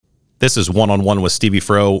This is One-on-One with Stevie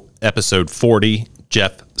Fro, episode 40,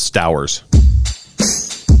 Jeff Stowers.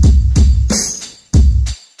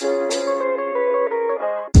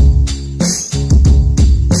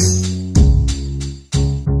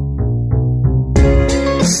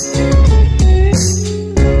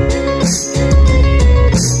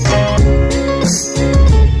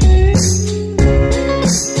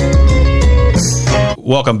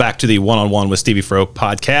 Welcome back to the One-on-One with Stevie Fro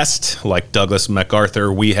podcast. Like Douglas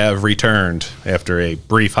MacArthur, we have returned after a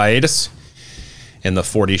brief hiatus in the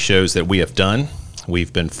 40 shows that we have done.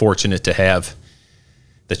 We've been fortunate to have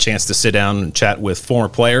the chance to sit down and chat with former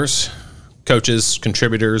players, coaches,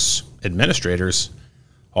 contributors, administrators,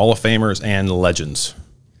 Hall of Famers, and legends.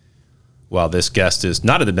 While this guest is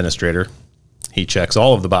not an administrator, he checks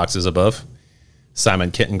all of the boxes above.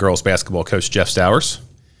 Simon Kenton girls basketball coach Jeff Stowers,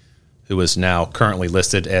 who is now currently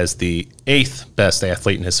listed as the 8th best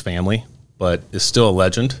athlete in his family, but is still a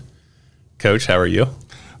legend. Coach, how are you?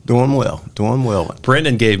 Doing well.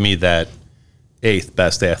 Brendan gave me that 8th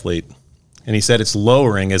best athlete, and he said it's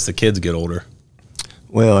lowering as the kids get older.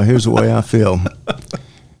 Well, here's the way I feel.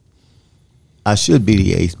 I should be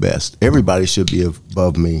the 8th best. Everybody should be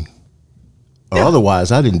above me. Or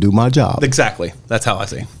otherwise, I didn't do my job. Exactly. That's how I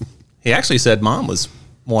see. He actually said Mom was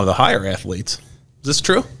one of the higher athletes. Is this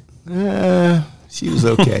true? She was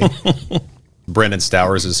okay. Brendan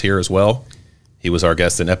Stowers is here as well. He was our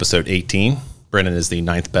guest in episode 18. Brendan is the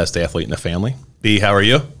 9th best athlete in the family. B, how are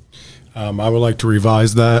you? I would like to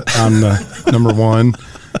revise that. I'm the number one.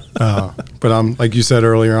 But I'm, like you said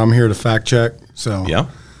earlier, I'm here to fact check. So yeah,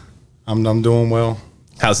 I'm doing well.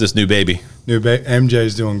 How's this new baby?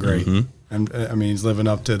 MJ's doing great. Mm-hmm. I mean, he's living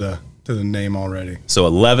up to the name already. So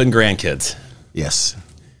 11 grandkids. Yes.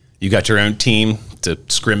 You got your own team to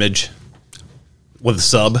scrimmage with a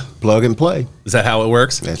sub? Plug and play. Is that how it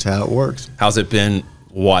works? That's how it works. How's it been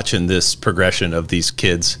watching this progression of these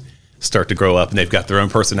kids start to grow up, and they've got their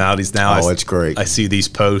own personalities now? Oh, it's great. I see these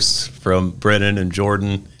posts from Brennan and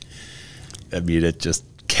Jordan. I mean, it's just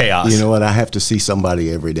chaos. You know what? I have to see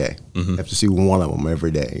somebody every day. I have to see one of them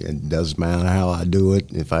every day. It doesn't matter how I do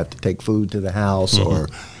it, if I have to take food to the house or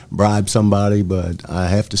bribe somebody, but I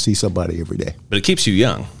have to see somebody every day. But it keeps you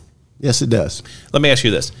young. Yes, it does. Let me ask you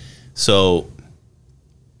this. So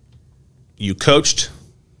you coached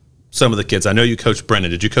some of the kids. I know you coached Brendan.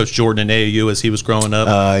 Did you coach Jordan in AAU as he was growing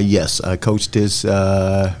up? Yes, I coached his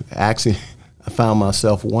actually, I found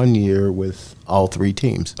myself one year with all 3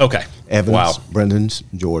 teams. Okay. Evans, wow. Brendan's,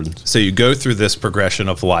 Jordan's. So you go through this progression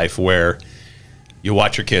of life where you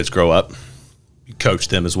watch your kids grow up. You coach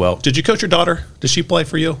them as well. Did you coach your daughter? Did she play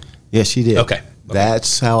for you? Yes, she did. Okay.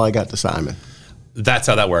 That's how I got to Simon. That's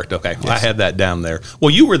how that worked. Okay. Yes. I had that down there. Well,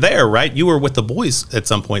 you were there, right? You were with the boys at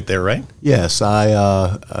some point there, right? Yes.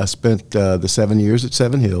 I spent the 7 years at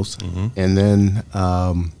Seven Hills, and then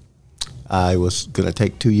I was going to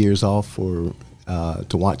take 2 years off to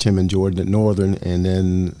watch him and Jordan at Northern, and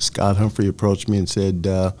then Scott Humphrey approached me and said,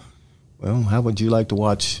 well, how would you like to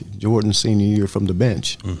watch Jordan's senior year from the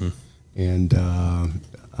bench? And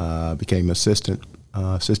became assistant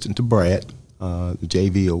to Brad. The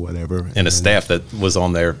JV or whatever. And a staff that was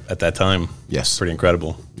on there at that time. Yes. Pretty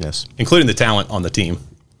incredible. Yes. Including the talent on the team.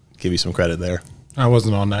 Give you some credit there. I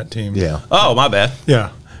wasn't on that team. Yeah. Oh, my bad.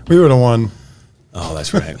 Yeah. We would have won. Oh,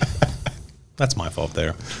 that's right. That's my fault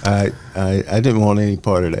there. I didn't want any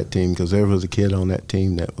part of that team because there was a kid on that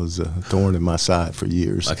team that was a thorn in my side for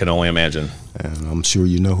years. I can only imagine. And I'm sure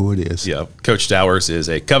you know who it is. Yeah. Coach Stowers is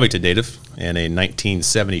a Covington native and a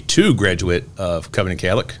 1972 graduate of Covington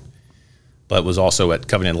Catholic, but was also at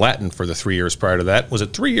Covington Latin for the 3 years prior to that. Was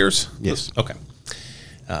it 3 years? Yes. Okay.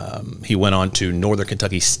 He went on to Northern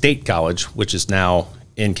Kentucky State College, which is now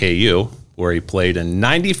NKU, where he played in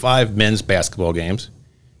 95 men's basketball games,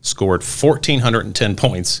 scored 1,410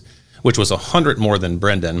 points, which was 100 more than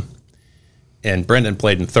Brendan, and Brendan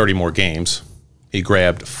played in 30 more games. He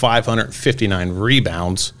grabbed 559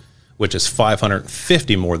 rebounds, which is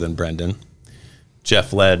 550 more than Brendan.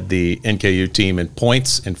 Jeff led the NKU team in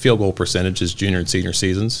points and field goal percentage his junior and senior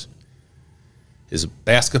seasons. His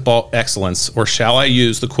basketball excellence, or shall I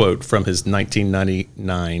use the quote from his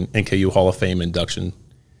 1999 NKU Hall of Fame induction,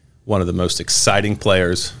 one of the most exciting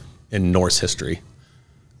players in Norse history.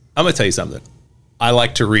 I'm going to tell you something. I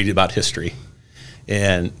like to read about history.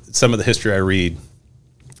 And some of the history I read,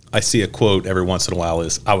 I see a quote every once in a while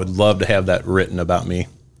is, I would love to have that written about me.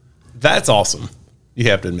 That's awesome,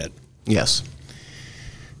 you have to admit. Yes.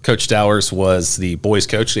 Coach Stowers was the boys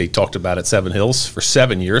coach he talked about at Seven Hills for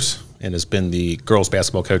 7 years and has been the girls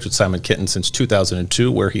basketball coach at Simon Kenton since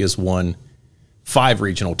 2002, where he has won 5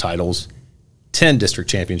 regional titles, 10 district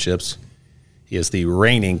championships. He is the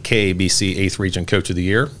reigning KABC 8th Region Coach of the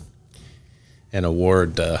Year, an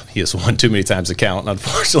award he has won too many times to count.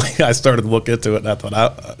 Unfortunately, I started to look into it, and I thought,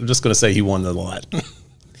 I'm just going to say he won a lot.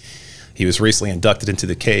 He was recently inducted into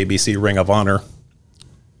the KABC Ring of Honor.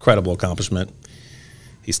 Incredible accomplishment.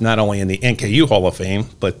 He's not only in the NKU Hall of Fame,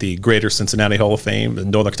 but the Greater Cincinnati Hall of Fame, the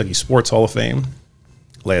Northern Kentucky Sports Hall of Fame.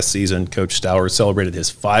 Last season, Coach Stowers celebrated his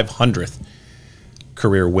 500th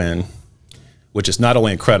career win, which is not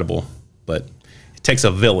only incredible, but it takes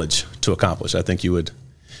a village to accomplish. I think you would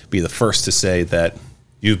be the first to say that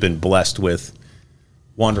you've been blessed with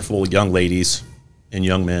wonderful young ladies and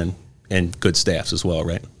young men and good staffs as well,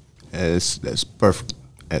 right? That's perfect.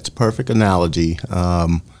 That's a perfect analogy.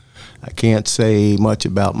 I can't say much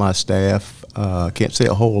about my staff. Can't say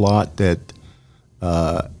a whole lot that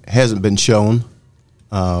hasn't been shown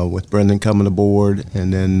with Brendan coming aboard,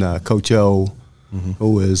 and then Coach O,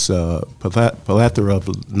 who is a plethora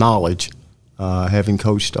of knowledge, having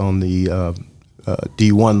coached on the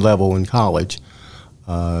D1 level in college.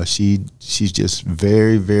 She's just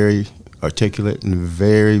very, very articulate and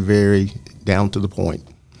very, very down to the point.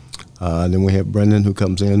 Then we have Brendan, who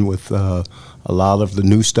comes in with a lot of the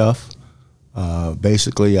new stuff.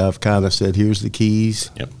 Basically, I've kind of said, here's the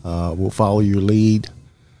keys. Yep. We'll follow your lead.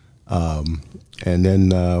 And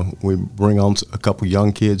then we bring on a couple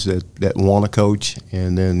young kids that want to coach,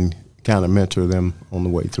 and then kind of mentor them on the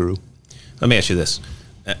way through. Let me ask you this,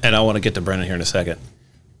 and I want to get to Brendan here in a second.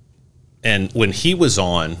 And when he was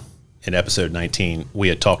on in episode 19, we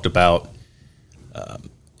had talked about,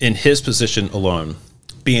 in his position alone,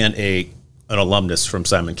 being an alumnus from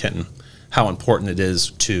Simon Kenton, how important it is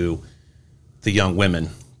to the young women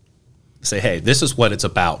say, hey, this is what it's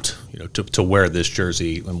about, to wear this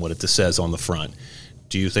jersey and what it says on the front.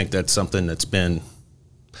 Do you think that's something that's been,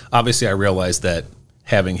 obviously I realize that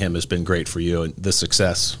having him has been great for you, and the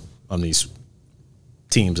success on these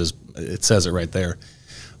teams, it says it right there.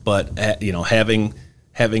 But, having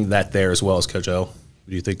that there as well as Coach O,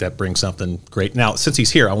 do you think that brings something great? Now, since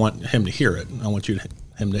he's here, I want him to hear it. I want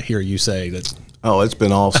him to hear you say that. Oh, it's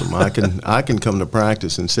been awesome. I can come to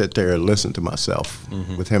practice and sit there and listen to myself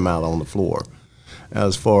with him out on the floor.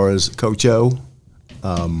 As far as Coach O,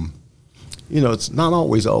 it's not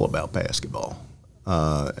always all about basketball.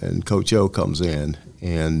 And Coach O comes in,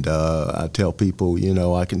 and I tell people,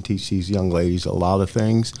 I can teach these young ladies a lot of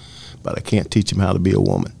things, but I can't teach them how to be a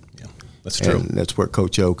woman. Yeah, that's true. And that's where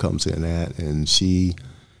Coach O comes in at, and she's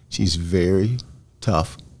very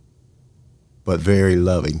tough, but very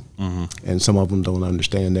loving. And some of them don't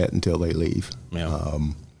understand that until they leave. Yeah.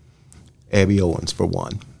 Abby Owens, for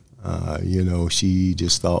one. She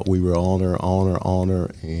just thought we were on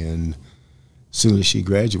her, and as soon as she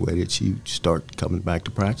graduated, she started coming back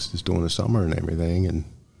to practices during the summer and everything, and,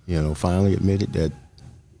 finally admitted that,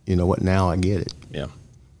 now I get it. Yeah.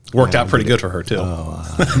 Worked out pretty good for her, too.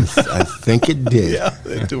 I think it did. Yeah,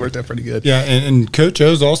 it worked out pretty good. Yeah, and Coach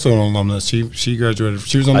O's also an alumnus. She graduated.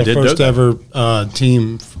 She was on the first ever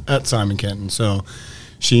team at Simon Kenton, so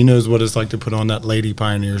she knows what it's like to put on that Lady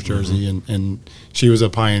Pioneers jersey, and she was a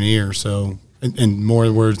pioneer, so in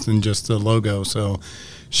more words than just the logo. So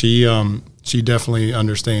she definitely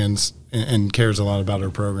understands and cares a lot about her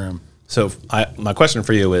program. So my question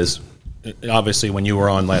for you is, obviously when you were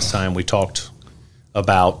on last time, we talked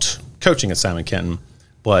about coaching at Simon Kenton,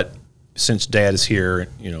 but since Dad is here,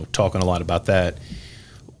 talking a lot about that,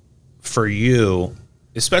 for you,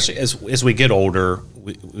 especially as we get older,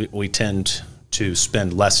 we tend to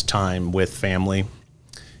spend less time with family,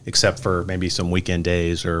 except for maybe some weekend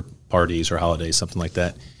days or parties or holidays, something like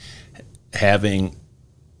that. Having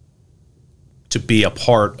to be a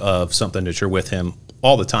part of something that you're with him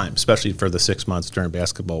all the time, especially for the 6 months during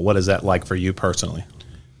basketball, what is that like for you personally?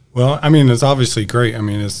 Well, it's obviously great.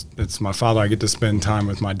 It's my father. I get to spend time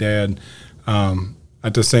with my dad.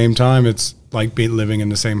 At the same time, it's like living in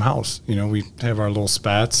the same house. We have our little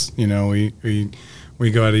spats.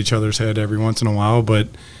 We go at each other's head every once in a while. But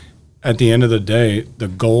at the end of the day, the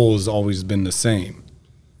goal has always been the same.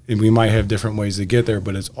 And we might have different ways to get there,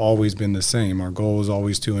 but it's always been the same. Our goal is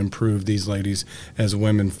always to improve these ladies as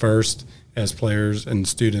women first, as players, and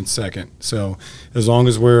students second. So as long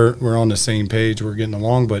as we're on the same page, we're getting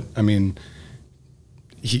along. But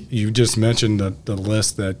you just mentioned the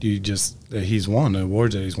list that he's won, the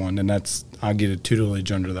awards that he's won, and I get a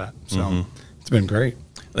tutelage under that. So it's been great.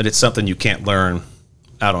 But it's something you can't learn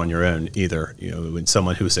out on your own either. When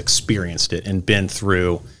someone who's experienced it and been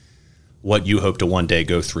through what you hope to one day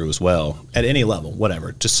go through as well, at any level,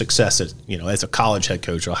 whatever, just success as a college head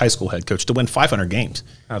coach or a high school head coach, to win 500 games.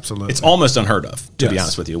 Absolutely. It's almost unheard of, to be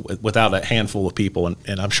honest with you, without a handful of people.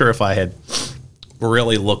 And I'm sure if I had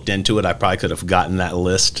really looked into it, I probably could have gotten that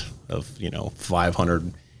list of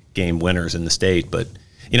 500 game winners in the state. But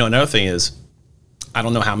another thing is, I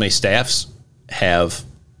don't know how many staffs have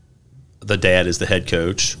the dad as the head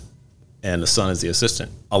coach and the son as the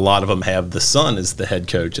assistant. A lot of them have the son as the head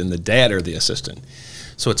coach and the dad are the assistant.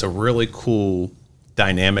 So it's a really cool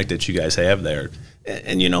dynamic that you guys have there.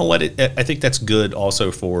 And you know what? I think that's good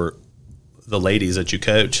also for the ladies that you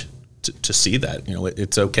coach to see that.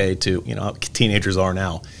 It's okay to, teenagers are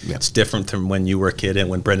now. Yeah. It's different from when you were a kid and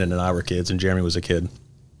when Brendan and I were kids and Jeremy was a kid.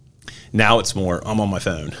 Now it's more, I'm on my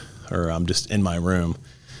phone or I'm just in my room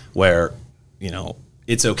where,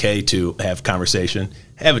 it's okay to have conversation,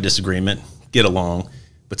 have a disagreement, get along,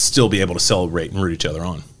 but still be able to celebrate and root each other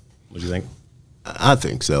on. What do you think? I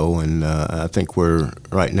think so, and I think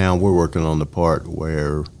right now we're working on the part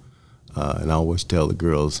where, and I always tell the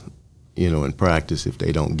girls, in practice, if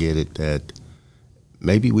they don't get it, that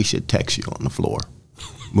maybe we should text you on the floor.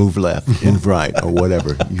 Move left and right or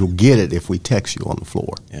whatever. You'll get it if we text you on the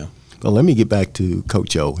floor. Yeah. But let me get back to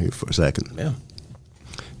Coach O here for a second. Yeah.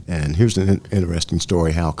 And here's an interesting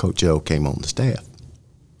story how Coach O came on the staff.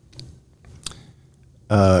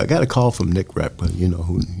 I got a call from Nick Repa,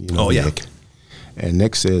 Nick. And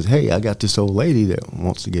Nick says, hey, I got this old lady that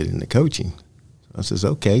wants to get into coaching. I says,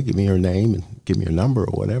 okay, give me her name and give me her number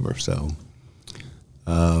or whatever. So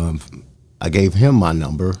I gave him my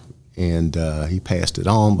number, and he passed it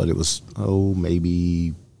on, but it was,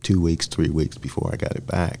 maybe 2 weeks, 3 weeks before I got it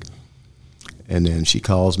back. And then she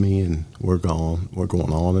calls me, and we're going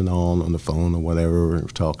on the phone or whatever, we're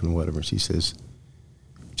talking or whatever. She says,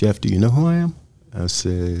 Jeff, do you know who I am? I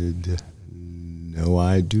said, no,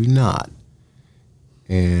 I do not.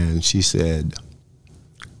 And she said,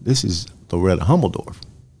 this is Loretta Humbledorf.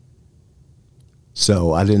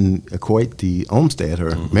 So I didn't equate the Olmsted,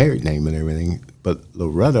 her married name and everything, but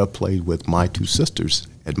Loretta played with my two sisters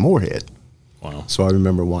at Moorhead. Wow. So I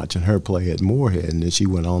remember watching her play at Moorhead, and then she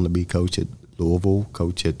went on to be coach at Louisville,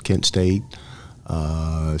 coach at Kent State.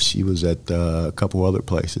 She was at a couple other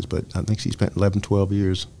places, but I think she spent 11, 12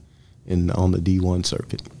 years on the D1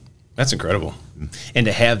 circuit. That's incredible. And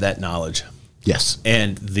to have that knowledge. Yes.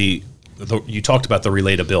 And you talked about the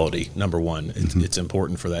relatability, number one. It's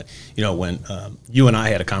important for that. When you and I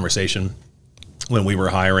had a conversation when we were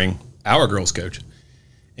hiring our girls coach,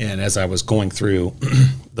 and as I was going through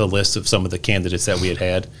the list of some of the candidates that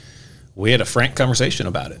we had a frank conversation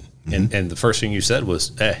about it. And the first thing you said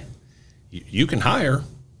was, hey, you can hire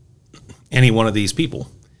any one of these people,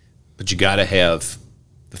 but you got to have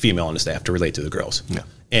the female on the staff to relate to the girls. Yeah.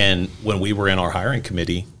 And when we were in our hiring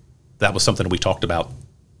committee, that was something we talked about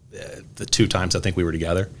the 2 times I think we were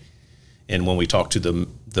together. And when we talked to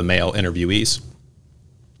the male interviewees,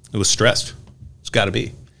 it was stressed. It's got to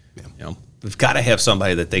be. Yeah. We've got to have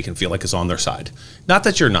somebody that they can feel like is on their side. Not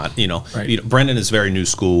that you're not. Right. Brendan is very new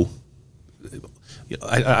school.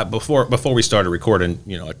 Before we started recording,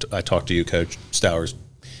 I talked to you, Coach Stowers,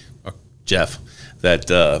 or Jeff, that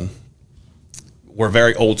we're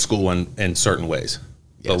very old school in certain ways,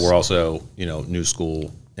 but we're also new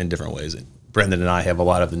school in different ways. Brendan and I have a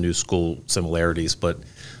lot of the new school similarities, but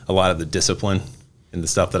a lot of the discipline and the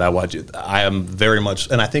stuff that I watch, I am very much,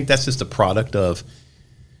 and I think that's just a product of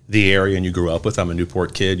the area and you grew up with. I'm a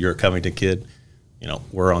Newport kid, you're a Covington kid.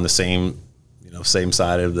 We're on the same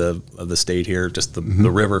side of the state here, just the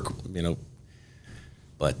river,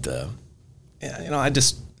 But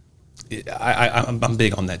I'm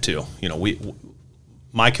big on that too.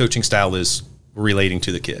 My coaching style is relating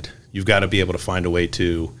to the kid. You've got to be able to find a way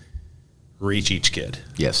to reach each kid.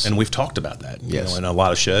 Yes. And we've talked about that, yes, in a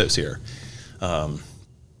lot of shows here. Let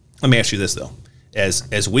me ask you this though.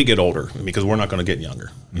 As we get older, because we're not going to get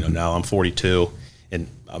younger. Now I'm 42, and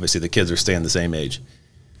obviously the kids are staying the same age.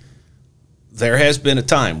 There has been a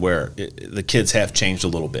time where the kids have changed a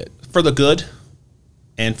little bit, for the good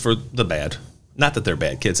and for the bad. Not that they're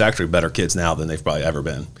bad kids, actually better kids now than they've probably ever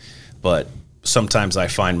been. But sometimes I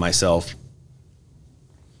find myself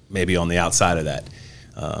maybe on the outside of that.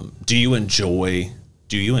 Do you enjoy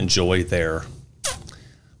their,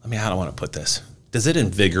 how do I want to put this? Does it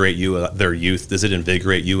invigorate you, their youth? Does it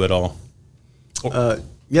invigorate you at all?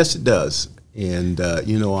 Yes, it does. And, I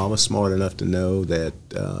was smart enough to know that,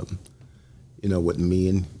 with me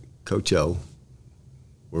and Coach O,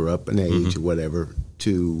 we're up in age or whatever,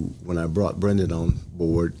 to when I brought Brendan on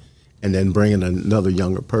board and then bringing another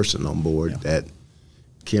younger person on board that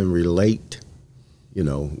can relate,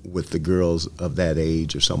 with the girls of that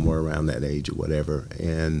age or somewhere around that age or whatever,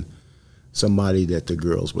 and somebody that the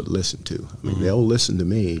girls would listen to. They'll listen to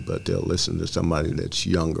me, but they'll listen to somebody that's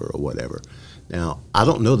younger or whatever. Now, I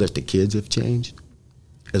don't know that the kids have changed.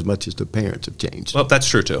 as much as the parents have changed. Well, that's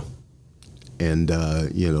true too. And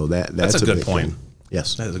that's a good big point. thing.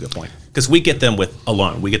 Yes, that is a good point, because we get them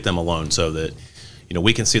alone. We get them alone so that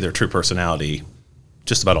we can see their true personality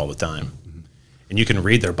just about all the time, mm-hmm. and you can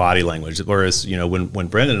read their body language. Whereas when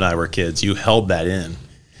Brendan and I were kids, you held that in.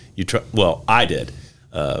 I did.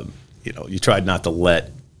 You tried not to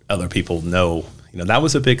let other people know. That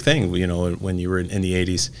was a big thing. When you were in the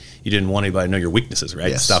 80s, you didn't want anybody to know your weaknesses,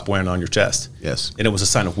 right? Yes. Stop wearing it on your chest. Yes. And it was a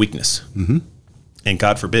sign of weakness. Mm-hmm. And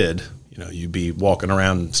God forbid, you'd be walking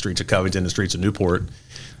around the streets of Covington, the streets of Newport,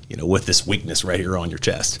 with this weakness right here on your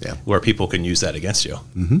chest, where people can use that against you.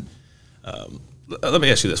 Mm-hmm. Let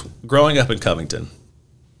me ask you this. Growing up in Covington,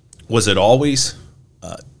 was it always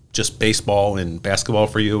just baseball and basketball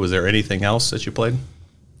for you? Was there anything else that you played?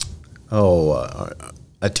 Oh,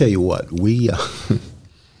 I tell you what, we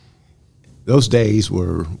those days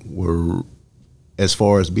were as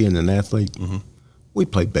far as being an athlete, mm-hmm. we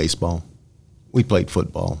played baseball, we played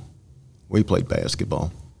football, we played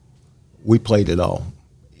basketball, we played it all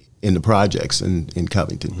in the projects in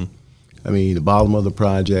Covington. Mm-hmm. I mean, the bottom of the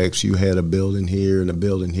projects, you had a building here and a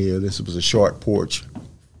building here. This was a short porch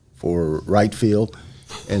for right field,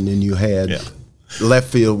 and then you had left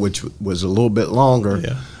field, which was a little bit longer.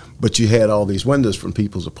 Yeah. But you had all these windows from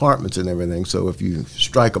people's apartments and everything. So if you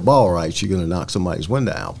strike a ball right, you're going to knock somebody's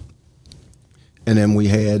window out. And then we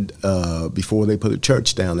had, before they put a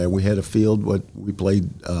church down there, we had a field what we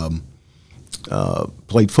played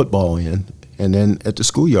football in. And then at the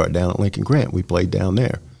schoolyard down at Lincoln Grant, we played down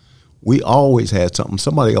there. We always had something.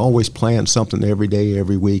 Somebody always planned something every day,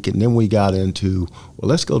 every week. And then we got into, well,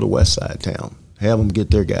 let's go to West Side Town. Have them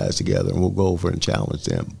get their guys together, and we'll go over and challenge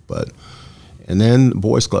them. And then the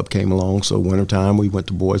boys club came along, so wintertime we went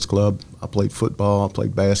to boys club. I played football, I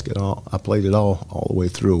played basketball, I played it all the way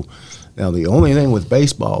through. Now the only thing with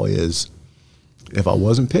baseball is if I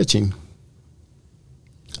wasn't pitching,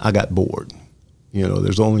 I got bored.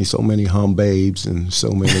 There's only so many hum babes and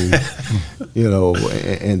so many,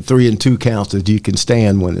 and 3 and 2 counts that you can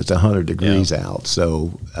stand when it's 100 degrees out.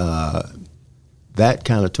 So that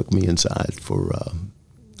kind of took me inside for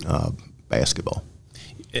basketball.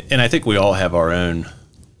 And I think we all have our own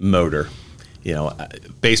motor.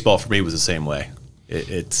 Baseball for me was the same way.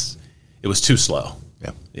 It was too slow.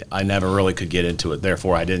 Yeah. I never really could get into it.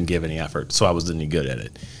 Therefore, I didn't give any effort, so I wasn't any good at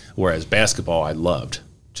it. Whereas basketball, I loved.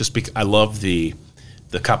 Just because I loved the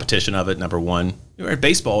competition of it. Number one, in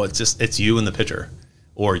baseball, it's you and the pitcher,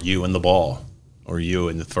 or you and the ball, or you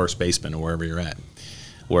and the first baseman, or wherever you're at.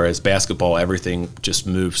 Whereas basketball, everything just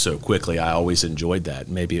moves so quickly. I always enjoyed that.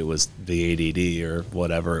 Maybe it was the ADD or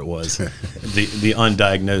whatever it was, the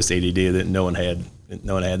undiagnosed ADD that no one had.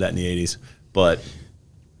 No one had that in the 80s. But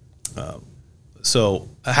so,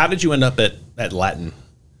 how did you end up at Latin?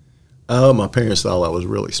 My parents thought I was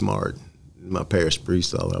really smart. My parish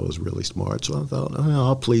priest thought I was really smart, so I thought,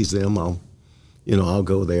 I'll please them. I'll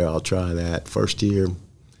go there. I'll try that. First year,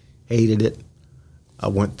 hated it. I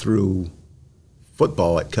went through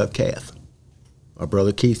football at Cub Cath. My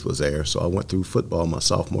brother Keith was there, so I went through football my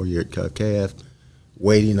sophomore year at Cub Cath,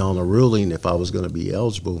 waiting on a ruling if I was going to be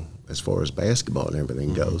eligible as far as basketball and everything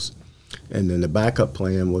mm-hmm. goes. And then the backup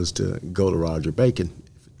plan was to go to Roger Bacon.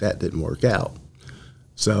 That didn't work out.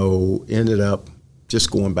 So ended up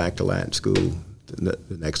just going back to Latin school the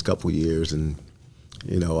next couple of years, and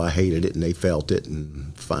I hated it and they felt it,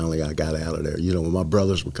 and finally I got out of there. When my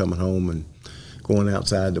brothers were coming home and going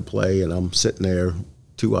outside to play, and I'm sitting there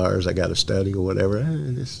 2 hours, I got to study or whatever.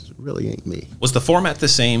 This really ain't me. Was the format the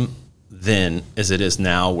same then as it is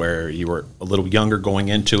now, where you were a little younger going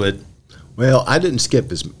into it? Well, I didn't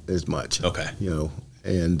skip as much. Okay.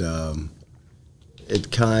 And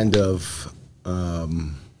it kind of,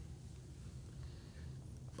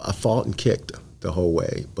 I fought and kicked the whole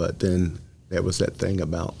way, but then there was that thing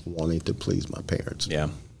about wanting to please my parents. Yeah.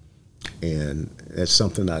 And that's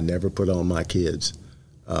something I never put on my kids.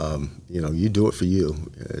 You do it for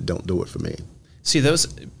you. Don't do it for me. See,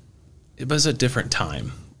 it was a different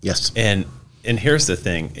time. Yes. And here's the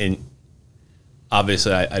thing. And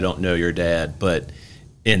obviously, I don't know your dad, but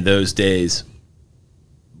in those days,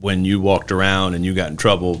 when you walked around and you got in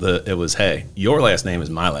trouble, it was, hey, your last name is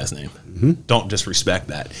my last name. Mm-hmm. Don't disrespect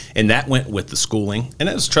that. And that went with the schooling. And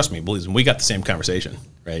trust me, believe me, we got the same conversation,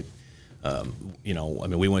 right?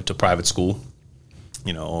 We went to private school.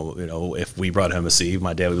 If we brought home a C,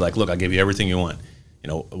 my dad would be like, look, I'll give you everything you want.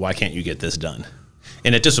 Why can't you get this done?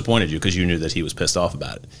 And it disappointed you because you knew that he was pissed off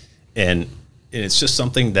about it. And it's just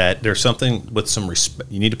something that there's something with some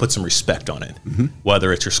respect. You need to put some respect on it, mm-hmm.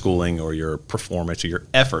 whether it's your schooling or your performance or your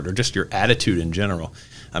effort or just your attitude in general.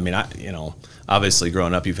 I mean, obviously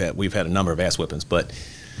growing up, we've had a number of ass whippings, but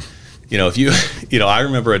if you, I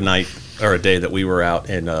remember a night or a day that we were out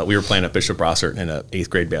and we were playing at Bishop Brossart in an 8th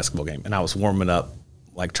grade basketball game, and I was warming up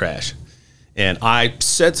like trash. And I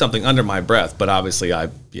said something under my breath, but obviously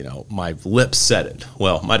my lips said it.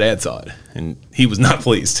 Well, my dad saw it, and he was not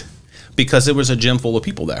pleased because it was a gym full of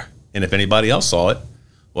people there. And if anybody else saw it,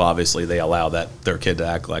 well, obviously they allow their kid to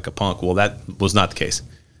act like a punk. Well, that was not the case.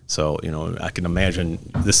 So, I can imagine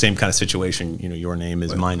the same kind of situation, your name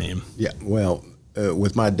is my name. Yeah, well,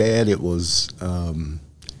 with my dad, it was,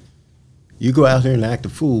 you go out here and act a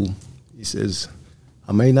fool. He says,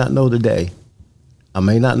 I may not know today, I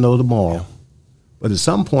may not know tomorrow, but at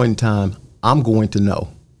some point in time, I'm going to know.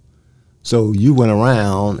 So you went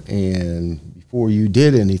around, and before you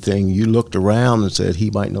did anything, you looked around and said,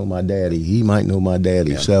 he might know my daddy, he might know my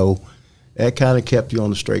daddy. Yeah. So that kind of kept you on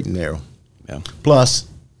the straight and narrow. Yeah. Plus,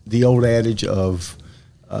 the old adage of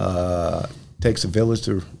takes a village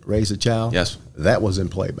to raise a child. Yes. That was in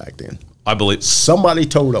play back then. I believe. Somebody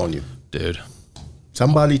told on you. Dude.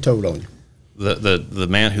 Somebody told on you. The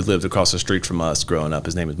man who lived across the street from us growing up,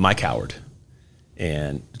 his name is Mike Howard.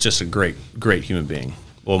 And just a great, great human being.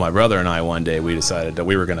 Well, my brother and I, one day, we decided that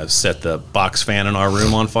we were going to set the box fan in our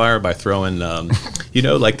room on fire by throwing,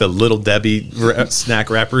 like the Little Debbie snack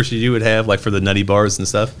wrappers you would have, like for the nutty bars and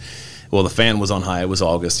stuff. Well, the fan was on high. It was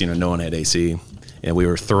August. No one had AC. And we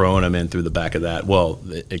were throwing them in through the back of that. Well,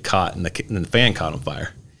 it caught, and the fan caught on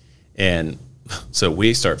fire. And so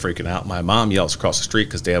we start freaking out. My mom yells across the street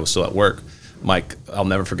because Dad was still at work. Mike, I'll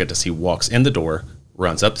never forget this. He walks in the door,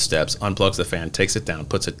 runs up the steps, unplugs the fan, takes it down,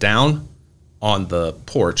 puts it down on the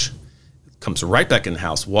porch, comes right back in the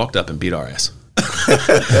house, walked up and beat our ass.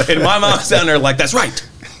 And my mom's down there like, that's right.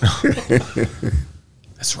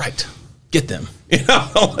 That's right. Get them.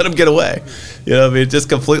 Don't let them get away. Just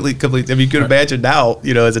completely. I mean, you can imagine now,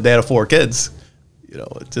 as a dad of 4 kids,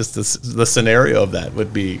 just the scenario of that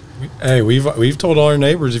would be. Hey, we've told all our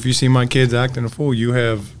neighbors, if you see my kids acting a fool, you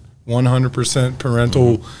have 100%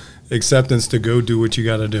 parental acceptance to go do what you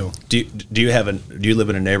got to do. Do you live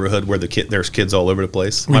in a neighborhood where there's kids all over the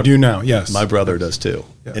place? We do now, yes. My brother does too.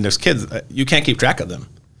 Yeah. And there's kids, you can't keep track of them.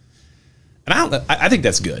 And I think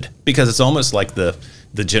that's good because it's almost like the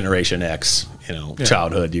Generation X,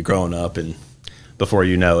 childhood. You're growing up, and before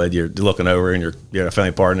you know it, you're looking over and you're at a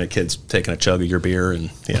family party and the kid's taking a chug of your beer, and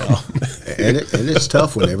and it's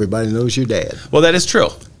tough when everybody knows your dad. Well, that is true.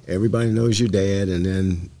 Everybody knows your dad, and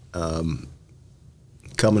then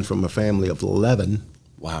coming from a family of 11.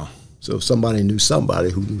 Wow. So somebody knew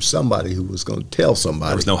somebody who knew somebody who was going to tell somebody.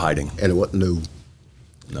 There was no hiding. And it wasn't new.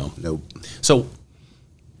 No. Nope. So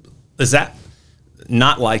is that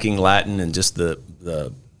not liking Latin and just the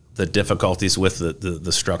difficulties with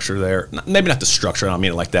the structure there? Maybe not the structure, I don't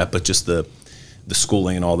mean it like that, but just the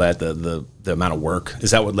schooling and all that, the amount of work.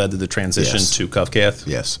 Is that what led to the transition to Covcath?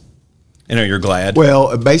 Yes. And you're glad?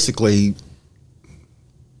 Well, basically,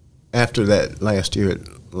 after that last year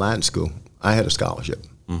at Latin School, I had a scholarship.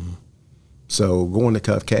 Mm-hmm. So going to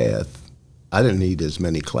Covcath, I didn't need as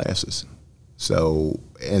many classes. So,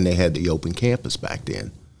 and they had the open campus back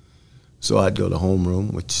then. So I'd go to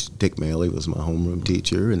homeroom, which Dick Maley was my homeroom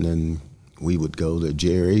teacher, and then we would go to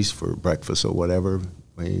Jerry's for breakfast or whatever.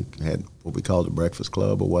 We had what we called the breakfast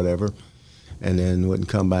club or whatever, and then wouldn't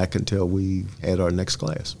come back until we had our next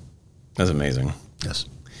class. That's amazing. Yes.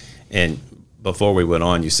 And before we went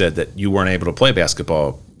on, you said that you weren't able to play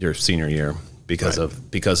basketball your senior year because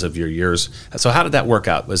of your years. So how did that work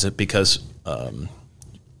out? Was it because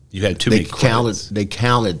you had too many credits? They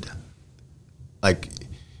counted, like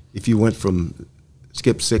if you went from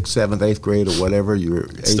skip 6th, 7th, 8th grade or whatever your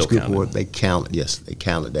age group was, they counted. Yes, they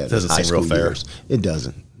counted that. It doesn't seem real fair. Years. It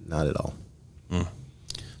doesn't, not at all. Mm.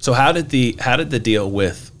 So how did the deal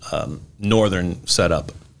with Northern set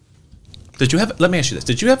up? Let me ask you this.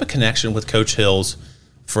 Did you have a connection with Coach Hills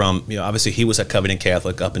from, obviously he was at Covington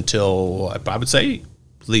Catholic up until, I would say,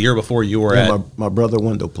 the year before you were at? My brother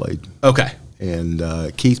Wendell played. Okay.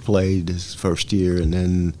 And Keith played his first year, and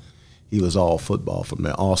then he was all football from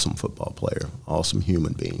there. Awesome football player, awesome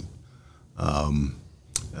human being.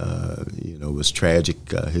 It was tragic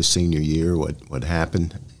his senior year, what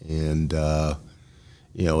happened. And,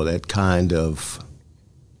 that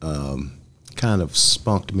kind of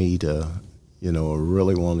spunked me to,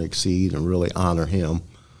 really want to exceed and really honor him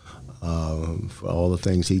for all the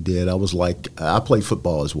things he did. I played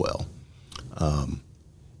football as well.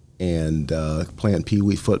 Playing Pee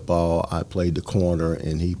Wee football, I played the corner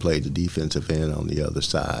and he played the defensive end on the other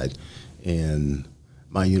side. And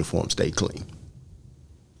my uniform stayed clean.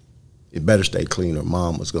 It better stay clean or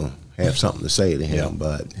Mom was going to have something to say to him. Yeah.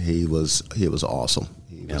 But he was awesome.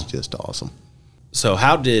 He was just awesome. So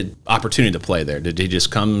how did opportunity to play there? Did he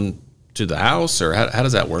just come to the house, or how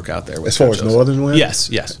does that work out there? As far as Northern went? Yes.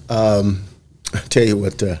 I tell you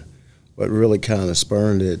what really kind of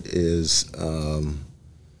spurned it is, from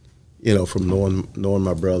knowing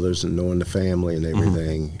my brothers and knowing the family and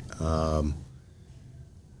everything.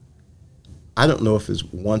 I don't know if it's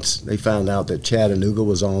once they found out that Chattanooga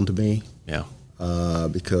was on to me. Yeah.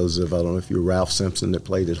 Because of, I don't know if you're Ralph Simpson that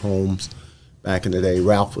played at Holmes back in the day.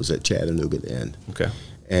 Ralph was at Chattanooga then. Okay.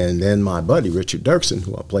 And then my buddy, Richard Dirksen,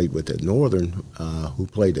 who I played with at Northern, who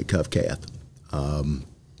played at Covcath,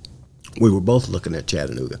 we were both looking at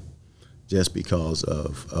Chattanooga just because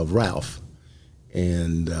of Ralph.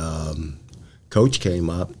 And Coach came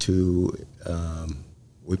up to,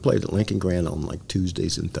 we played at Lincoln Grant on like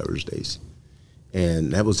Tuesdays and Thursdays.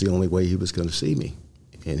 And that was the only way he was going to see me.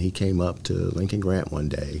 And he came up to Lincoln Grant one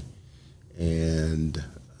day, and,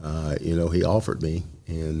 he offered me.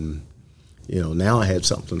 And, now I had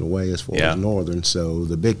something to weigh as far as Northern. So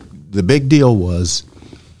the big deal was,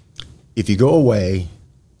 if you go away,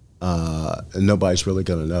 nobody's really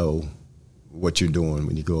going to know what you're doing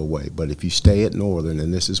when you go away. But if you stay at Northern,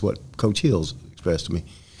 and this is what Coach Hills expressed to me,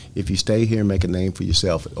 if you stay here and make a name for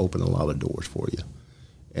yourself, it opened a lot of doors for you.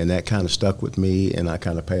 And that kind of stuck with me, and I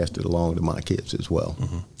kind of passed it along to my kids as well.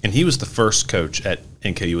 Mm-hmm. And he was the first coach at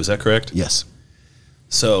NKU, is that correct? Yes.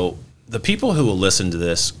 So the people who will listen to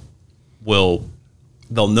this they'll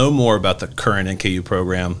know more about the current NKU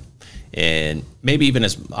program, and maybe even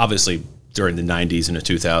as obviously during the 90s and the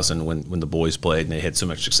 2000s when the boys played and they had so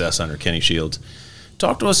much success under Kenny Shields.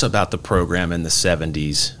 Talk to us about the program in the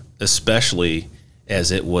 70s, especially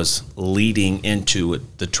as it was leading into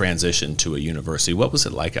the transition to a university. What was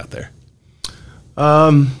it like out there?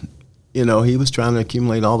 He was trying to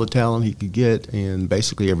accumulate all the talent he could get, and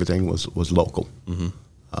basically everything was local.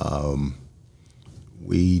 Mm-hmm.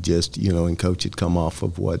 We just, and Coach had come off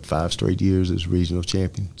of 5 straight years as regional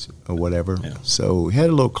champions or whatever. Yeah. So he had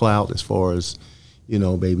a little clout as far as,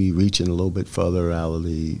 maybe reaching a little bit further out of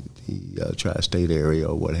the tri-state area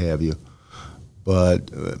or what have you.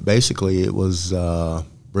 But basically it was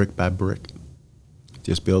brick by brick.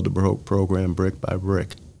 Just build the program brick by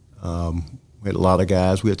brick. We had a lot of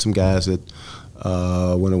guys. We had some guys that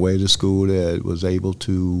went away to school that was able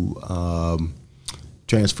to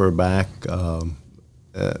transfer back.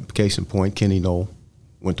 Case in point, Kenny Knoll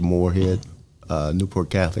went to Moorhead, Newport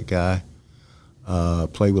Catholic guy.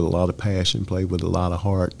 Played with a lot of passion, played with a lot of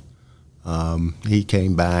heart. He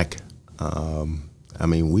came back.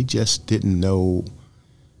 We just didn't know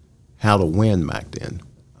how to win back then.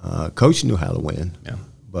 Coach knew how to win,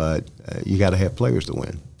 but you got to have players to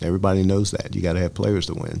win. Everybody knows that. You got to have players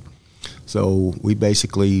to win. So we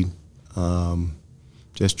basically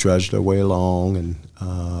just trudged our way along, and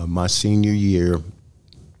my senior year,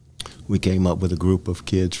 we came up with a group of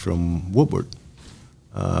kids from Woodward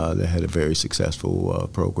that had a very successful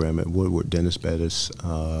program at Woodward. Dennis Bettis.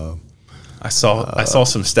 I saw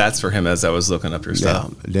some stats for him as I was looking up your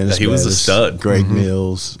stuff. Yeah, Dennis he was Bettis, a stud. Greg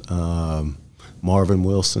Mills, Marvin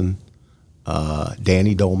Wilson,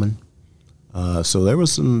 Danny Dolman. So there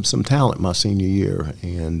was some talent my senior year,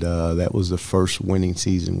 and that was the first winning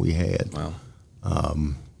season we had. Wow.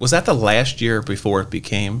 Was that the last year before it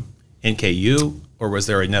became NKU, or was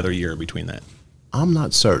there another year between that? I'm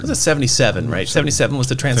not certain. It was 77, right? 77 was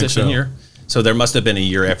the transition year. So there must have been a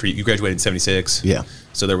year after you graduated in 76. Yeah.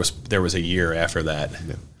 So there was a year after that.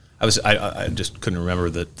 Yeah. I just couldn't remember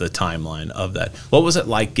the timeline of that. What was it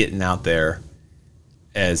like getting out there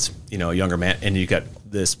as a younger man, and you got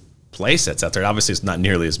this place that's out there? Obviously, it's not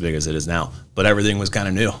nearly as big as it is now, but everything was kind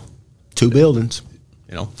of new. 2 buildings.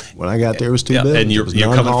 When I got there, it was 2 buildings. And you're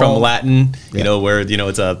coming from Latin, where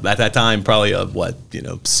it's at that time probably a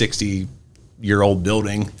 60-year-old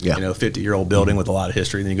building, 50-year-old building with a lot of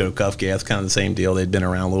history. Then you go to Covcath, kind of the same deal. They'd been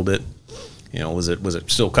around a little bit. Was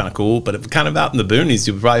it still kind of cool? But it kind of out in the boonies,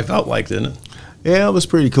 you probably felt like, didn't it? Yeah, it was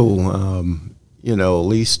pretty cool. At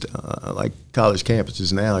least like college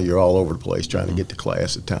campuses now, you're all over the place trying to get to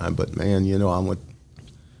class at time. But man,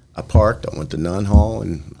 I parked. I went to Nunn Hall,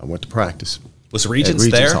 and I went to practice. Was Regents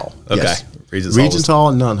there? Hall. Okay. Yes. Regents Hall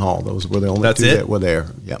and Nunn Hall. Those were the only two that were there.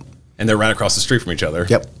 Yep. And they're right across the street from each other.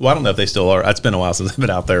 Yep. Well, I don't know if they still are. It's been a while since I've been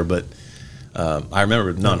out there, but I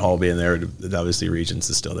remember Nunn Hall being there. Obviously, Regents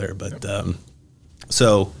is still there. But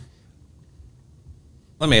so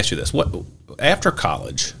let me ask you this: after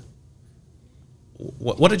college?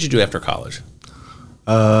 What did you do after college?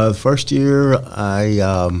 The first year, I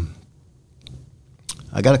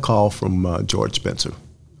got a call from George Spencer.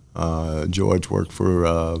 George worked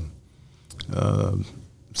for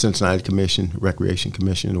Cincinnati Commission, Recreation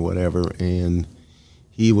Commission or whatever, and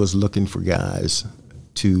he was looking for guys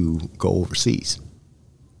to go overseas.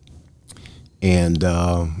 and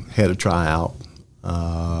had a tryout.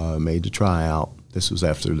 Made the tryout. This was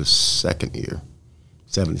after the second year,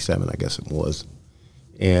 77, I guess it was.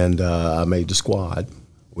 And I made the squad.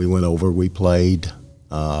 We went over, we played.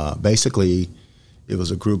 Basically, it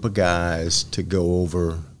was a group of guys to go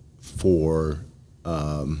over for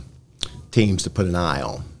teams to put an eye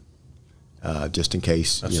on, just in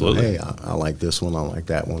case, Absolutely. hey, I like this one, I like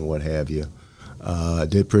that one, what have you.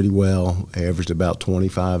 Did pretty well, averaged about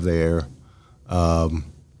 25 there.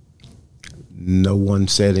 No one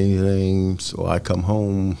said anything, so I come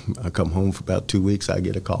home for about 2 weeks, I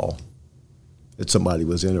get a call that somebody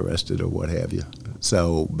was interested or what have you.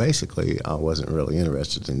 So basically, I wasn't really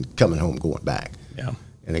interested in coming home, going back. Yeah.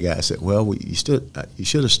 And the guy said, well, you should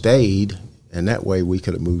have stayed, and that way we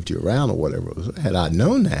could have moved you around or whatever. Had I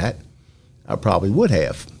known that, I probably would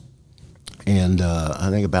have. And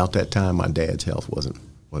I think about that time, my dad's health wasn't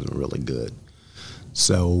really good.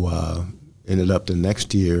 So ended up the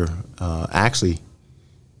next year, actually,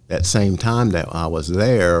 that same time that I was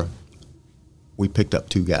there, we picked up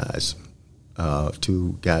two guys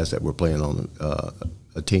that were playing on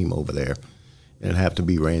a team over there. And it happened to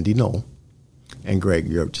be Randy Knoll and Greg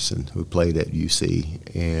Yergeson, who played at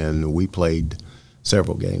UC. And we played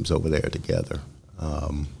several games over there together.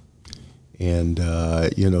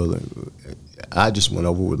 I just went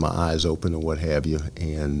over with my eyes open or what have you,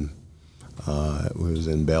 and we was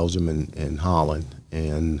in Belgium and Holland,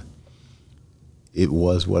 and it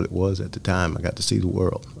was what it was at the time. I got to see the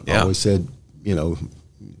world. Yeah. I always said,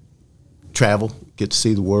 travel, get to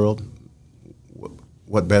see the world.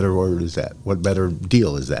 What better word is that? What better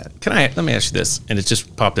deal is that? Let me ask you this, and it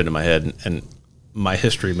just popped into my head, and my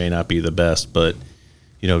history may not be the best, but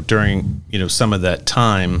during some of that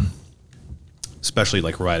time, especially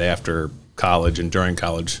like right after college and during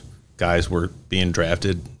college, guys were being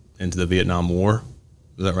drafted into the Vietnam War.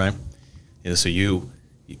 Is that right? So you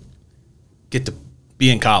get to be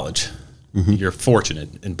in college. Mm-hmm. You're fortunate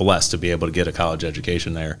and blessed to be able to get a college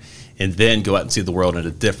education there, and then go out and see the world in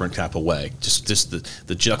a different type of way. Just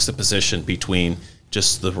the juxtaposition between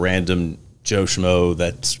just the random Joe Schmo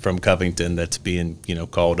that's from Covington that's being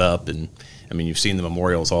called up, and I mean you've seen the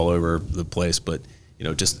memorials all over the place, but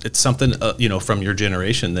just it's something from your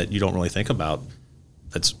generation that you don't really think about.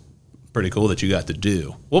 That's pretty cool that you got to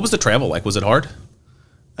do. What was the travel like? Was it hard?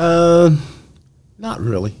 Not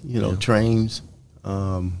really. Trains.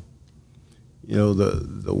 The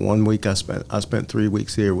 1 week I spent 3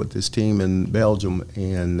 weeks here with this team in Belgium,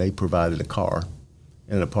 and they provided a car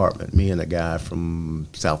and an apartment. Me and a guy from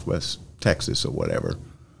Southwest Texas or whatever.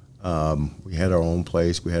 We had our own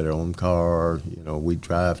place. We had our own car. We'd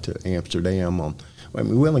drive to Amsterdam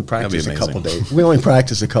we only practiced a couple days. We only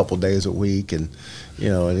practiced a couple days a week, and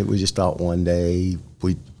and we just thought one day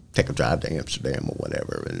we'd take a drive to Amsterdam or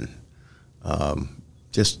whatever, and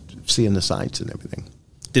just seeing the sights and everything.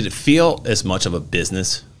 Did it feel as much of a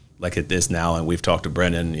business like it is now? And we've talked to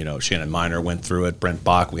Brendan, Shannon Miner went through it, Brent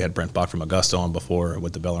Bach. We had Brent Bach from Augusta on before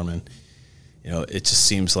with the Bellarmine. It just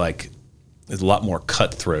seems like it's a lot more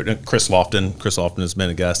cutthroat. And Chris Lofton has been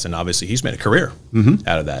a guest, and obviously he's made a career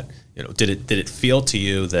out of that. Did it feel to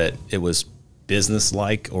you that it was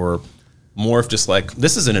business-like, or more of just like,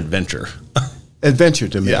 this is an adventure? Adventure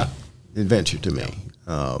to me. Yeah. Adventure to me.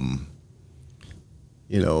 I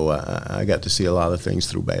got to see a lot of things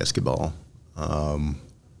through basketball.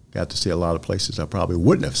 Got to see a lot of places I probably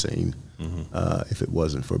wouldn't have seen if it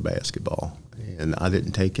wasn't for basketball. And I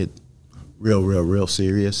didn't take it real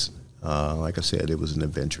serious. Like I said, it was an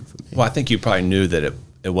adventure for me. Well, I think you probably knew that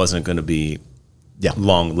it wasn't going to be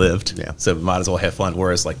long-lived. Yeah. So might as well have fun.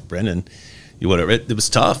 Whereas like Brendan, it was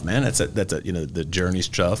tough, man. That's the journey's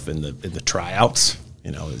tough, and the tryouts.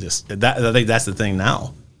 Just that. I think that's the thing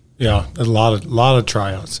now. Yeah, a lot of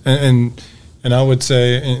tryouts, and I would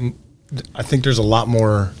say, and I think there's a lot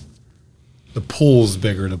more. The pool's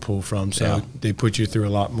bigger to pull from, so they put you through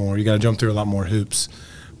a lot more. You got to jump through a lot more hoops,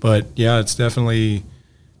 but yeah, it's definitely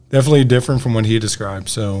different from what he described.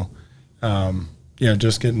 So,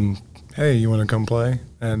 just getting, hey, you want to come play,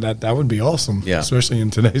 and that would be awesome. Yeah, especially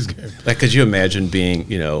in today's game. Like, could you imagine being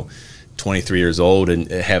 23 years old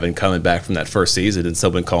and coming back from that first season, and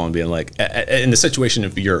someone calling, being like, in the situation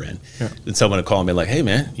if you're in, and someone would call me like, hey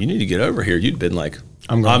man, you need to get over here. You'd been like,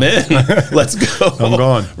 I'm in, let's go. I'm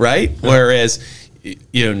gone. Right. Yeah. Whereas,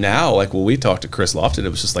 now, like when we talked to Chris Lofton, it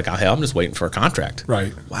was just like, hey, I'm just waiting for a contract.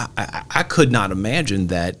 Right. Wow. I could not imagine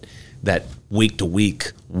that week to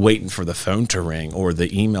week waiting for the phone to ring or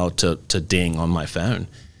the email to ding on my phone.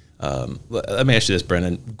 Let me ask you this,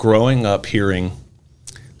 Brendan. Growing up hearing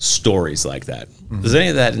stories like that, does any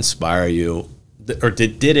of that inspire you, or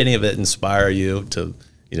did any of it inspire you to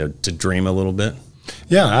to dream a little bit?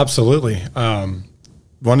 Yeah, absolutely.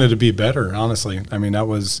 Wanted to be better, honestly. I mean,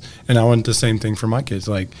 and I want the same thing for my kids.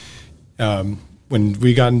 Like, when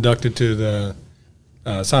we got inducted to the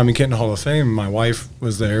Simon Kenton Hall of Fame, my wife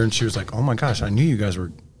was there, and she was like, "Oh my gosh, I knew you guys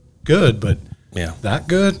were good, but that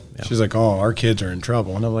good?" Yeah. She's like, "Oh, our kids are in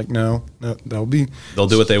trouble," and I'm like, "No, they'll do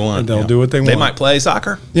what they want. They'll do what they want. They might play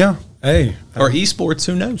soccer, yeah. Hey, or esports.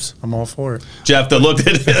 Who knows? I'm all for it." Jeff, that looked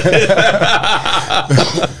at it.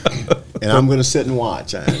 And I'm going to sit and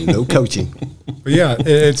watch. No coaching. But yeah,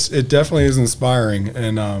 it definitely is inspiring,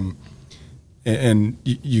 and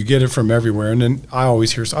you get it from everywhere. And then I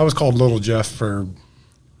always hear, I was called Little Jeff for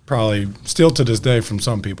probably still to this day from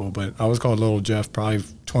some people, but I was called Little Jeff probably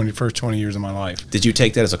first 20 years of my life. Did you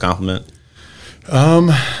take that as a compliment?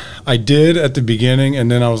 I did at the beginning,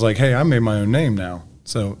 and then I was like, hey, I made my own name now.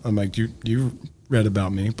 So I'm like, you read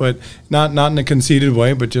about me, but not in a conceited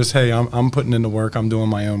way, but just, hey, I'm putting in the work. I'm doing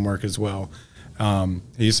my own work as well.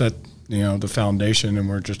 He set the foundation, and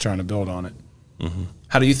we're just trying to build on it. Mm-hmm.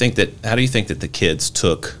 How do you think that the kids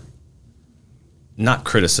took not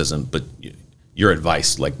criticism, but your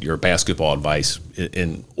advice, like your basketball advice,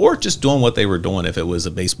 or just doing what they were doing, if it was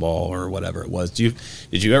a baseball or whatever it was? Did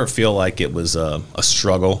you ever feel like it was a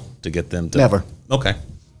struggle to get them to? Never. Okay.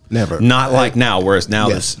 Never. Not like now, whereas now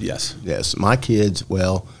yes. My kids,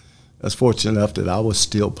 well, I was fortunate enough that I was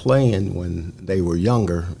still playing when they were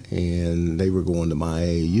younger, and they were going to my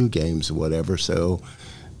AAU games or whatever, so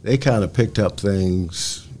they kind of picked up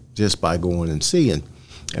things just by going and seeing.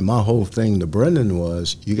 And my whole thing to Brendan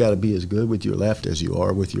was, you got to be as good with your left as you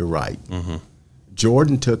are with your right. Mm-hmm.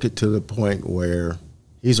 Jordan took it to the point where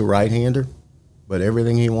he's a right-hander, but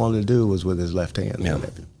everything he wanted to do was with his left hand. Yeah.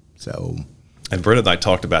 Whatever. So... And Brent and I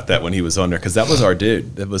talked about that when he was on there, because that was our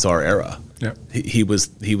dude. That was our era. Yep. He was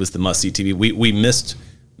the must-see TV. We missed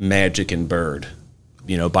Magic and Bird,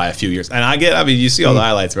 by a few years. And you see all the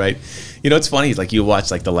highlights, right? It's funny. It's like you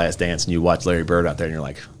watch like The Last Dance, and you watch Larry Bird out there, and you're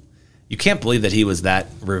like, you can't believe that he was that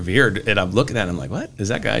revered. And I'm looking at him like, what? Is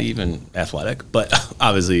that guy even athletic? But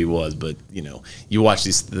obviously he was. But you watch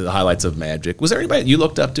the highlights of Magic. Was there anybody you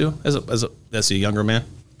looked up to as a younger man?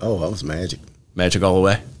 Oh, I was Magic. Magic all the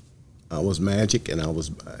way. I was Magic, and I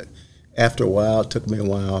was. After a while, it took me a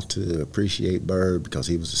while to appreciate Bird because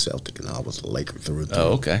he was a Celtic and I was a Laker through and through.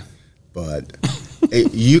 Oh, okay. But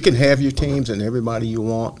you can have your teams and everybody you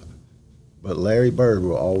want, but Larry Bird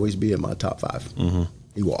will always be in my top five. Mm-hmm.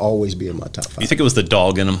 He will always be in my top five. You think it was the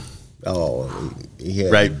dog in him? Oh, he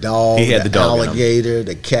had the dog, he had the alligator,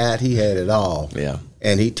 the cat. He had it all. Yeah.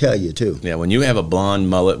 And he'd tell you, too. Yeah, when you have a blonde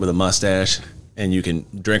mullet with a mustache and you can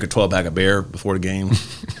drink a 12-pack of beer before the game.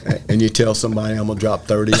 And you tell somebody I'm going to drop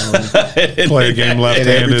 30 on him. Play a game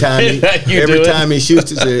left-handed. And every time he shoots,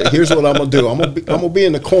 he says, here's what I'm going to do. I'm going to be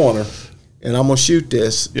in the corner, and I'm going to shoot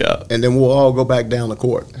this, and then we'll all go back down the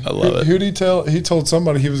court. I love it. Who did he tell? He told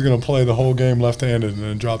somebody he was going to play the whole game left-handed and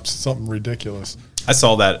then dropped something ridiculous. I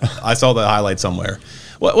saw that. I saw the highlight somewhere.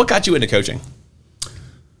 What got you into coaching?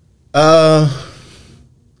 Well,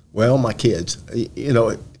 my kids.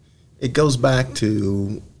 It goes back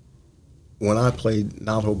to when I played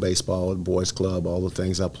Nautical baseball at Boys Club, all the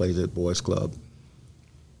things I played at Boys Club.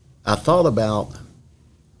 I thought about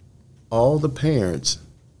all the parents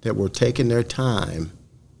that were taking their time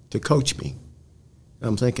to coach me. And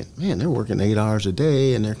I'm thinking, man, they're working 8 hours a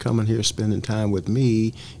day, and they're coming here spending time with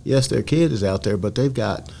me. Yes, their kid is out there, but they've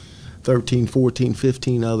got 13, 14,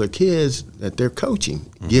 15 other kids that they're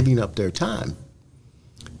coaching, giving up their time.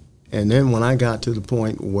 And then when I got to the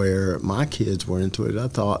point where my kids were into it, I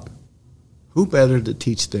thought, who better to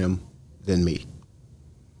teach them than me?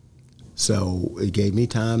 So it gave me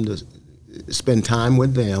time to spend time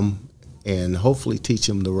with them and hopefully teach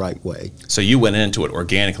them the right way. So you went into it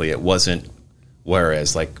organically. It wasn't,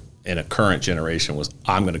 whereas like in a current generation was,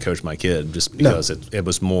 I'm going to coach my kid just because it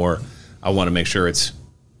was more, I want to make sure it's,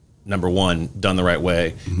 number one, done the right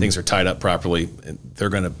way, things are tied up properly, and they're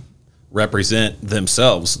going to represent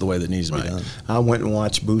themselves the way that needs to be done. I went and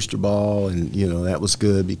watched Booster Ball, and that was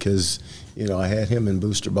good because I had him in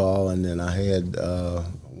Booster Ball, and then I had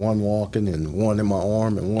one walking and one in my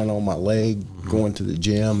arm and one on my leg going to the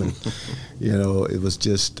gym, and it was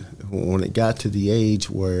just when it got to the age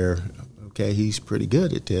where he's pretty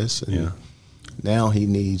good at this, and now he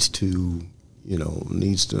needs to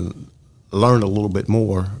learn a little bit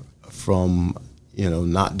more from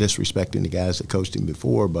not disrespecting the guys that coached him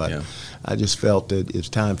before, but I just felt that it's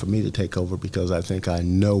time for me to take over because I think I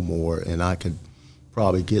know more and I could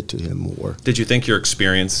probably get to him more. Did you think your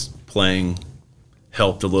experience playing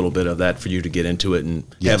helped a little bit of that for you to get into it and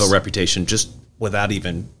have a reputation just without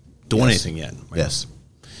even doing anything yet? Right? Yes.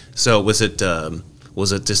 So was it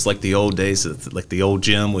Was it just like the old days, like the old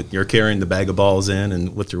gym with you're carrying the bag of balls in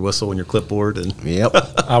and with your whistle and your clipboard? And Yep.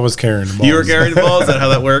 I was carrying the balls. You were carrying the balls? Is that how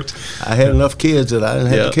that worked? I had enough kids that I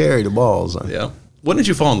didn't have to carry the balls. Yeah. When did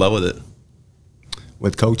you fall in love with it?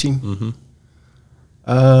 With coaching?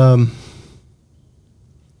 Mm-hmm.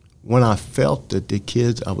 When I felt that the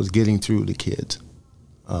kids, I was getting through the kids.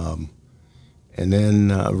 And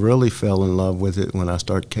then I really fell in love with it when I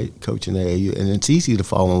started coaching AAU. And it's easy to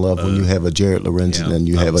fall in love when you have a Jared Lorenzen and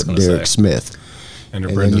you have a Derek Smith. And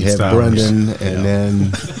then you have Brendan,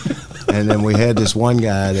 and then we had this one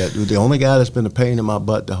guy that the only guy that's been a pain in my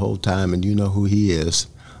butt the whole time, and you know who he is,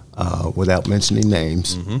 without mentioning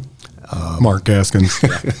names. Mm-hmm. Mark Gaskins.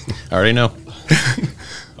 I already know.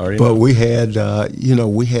 But we had,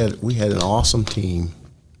 we had an awesome team,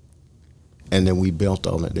 and then we built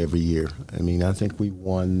on it every year. I mean, I think we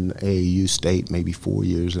won AAU state maybe 4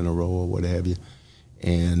 years in a row or what have you,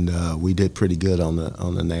 and we did pretty good on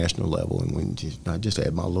the national level. And I just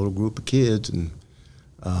had my little group of kids, and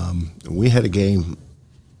we had a game,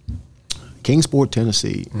 Kingsport,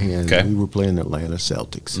 Tennessee, and we were playing the Atlanta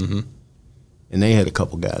Celtics, and they had a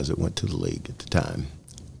couple guys that went to the league at the time.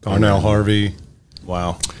 Darnell Harvey.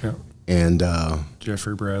 Wow. Yeah. And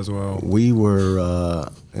Jeffrey Braswell. we were,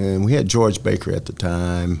 and we had George Baker at the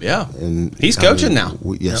time. Yeah. And he's coaching now.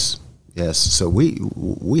 Yes. So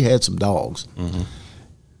we had some dogs,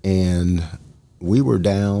 and we were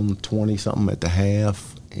down 20-something at the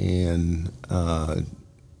half, and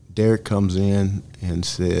Derek comes in and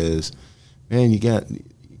says, "Man, you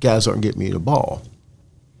guys aren't getting me the ball."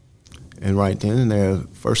 And right then and there,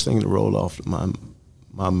 first thing that rolled off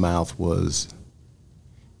my mouth was,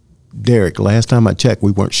 "Derek, last time I checked,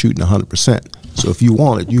 we weren't shooting 100%. So if you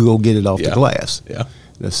want it, you go get it off the glass." Yeah.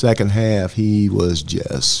 The second half, he was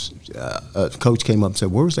just coach came up and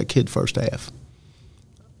said, "Where was that kid first half?"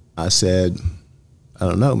 I said, "I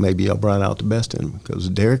don't know. Maybe I brought out the best in him," because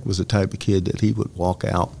Derek was the type of kid that he would walk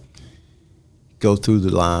out, go through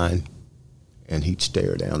the line, and he'd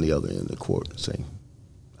stare down the other end of the court and say,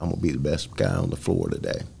 "I'm going to be the best guy on the floor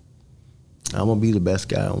today. I'm going to be the best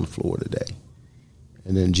guy on the floor today."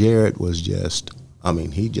 And then Jared was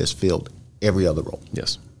he just filled every other role.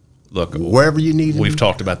 Yes. Look, wherever you needed him. We've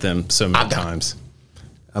talked about them so many times.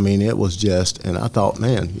 I mean, it was just, and I thought,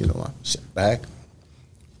 man, I sit back,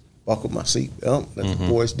 buckled my seatbelt, let the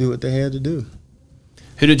boys do what they had to do.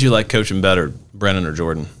 Who did you like coaching better, Brennan or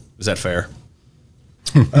Jordan? Is that fair?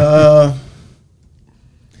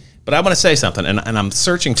 But I want to say something, and I'm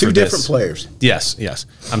searching for two different players. Yes.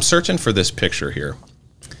 I'm searching for this picture here.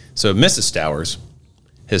 So Mrs. Stowers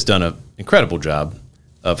has done an incredible job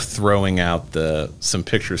of throwing out some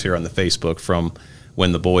pictures here on the Facebook from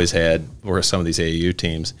when the boys were some of these AAU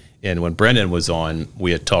teams. And when Brendan was on,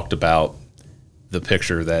 we had talked about the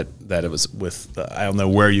picture that it was with, I don't know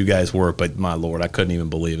where you guys were, but my Lord, I couldn't even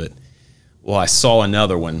believe it. Well, I saw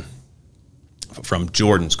another one from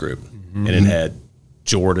Jordan's group, and it had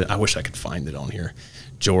Jordan. I wish I could find it on here.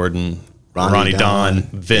 Jordan, Ronnie Don,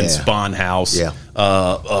 Vince Bonhouse,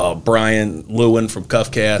 Brian Lewin from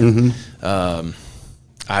Cuff Cat.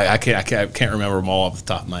 I can't remember them all off the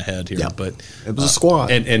top of my head here, but it was a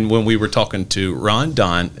squad. And when we were talking to Ron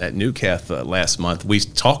Don at Newcath last month, we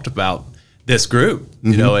talked about this group,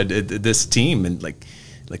 this team, and like,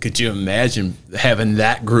 could you imagine having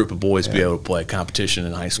that group of boys be able to play a competition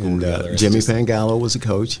in high school together? Jimmy Pangallo was a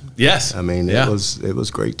coach. Yes, I mean it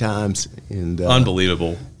was great times and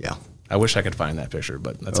unbelievable. Yeah, I wish I could find that picture,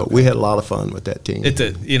 but that's okay. We had a lot of fun with that team.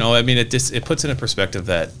 It puts it in perspective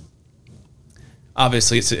that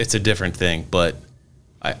obviously it's a different thing, but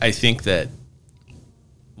I think that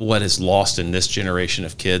what is lost in this generation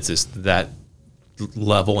of kids is that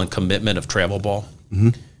level and commitment of travel ball.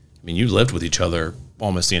 I mean, you lived with each other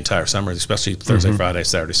almost the entire summer, especially Thursday, Friday,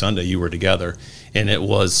 Saturday, Sunday. You were together, and it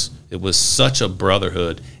was such a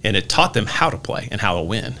brotherhood, and it taught them how to play and how to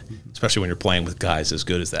win, especially when you're playing with guys as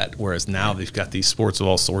good as that. Whereas now they've got these sports of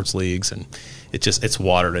all sorts leagues, and it's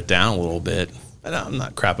watered it down a little bit. And I'm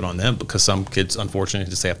not crapping on them because some kids, unfortunately,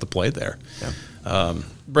 just have to play there. Yeah.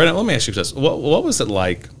 Brendan, let me ask you this: what was it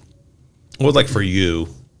like? What was it like for you?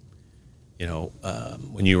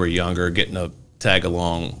 When you were younger, getting a tag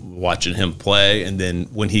along, watching him play, and then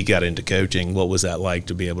when he got into coaching, what was that like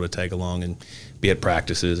to be able to tag along and be at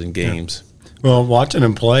practices and games? Yeah. Well, watching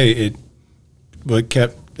him play, it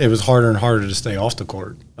was harder and harder to stay off the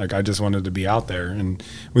court. Like, I just wanted to be out there. And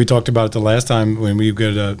we talked about it the last time when we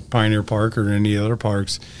go to Pioneer Park or any other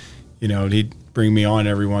parks. He'd bring me on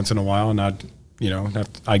every once in a while, and I'd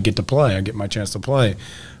get to play. I'd get my chance to play.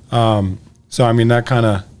 So, I mean, that kind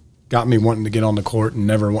of got me wanting to get on the court and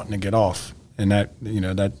never wanting to get off. and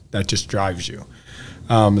that just drives you.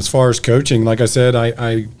 As far as coaching, like I said,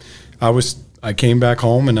 I came back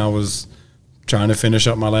home and I was trying to finish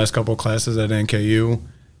up my last couple of classes at NKU,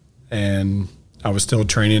 and I was still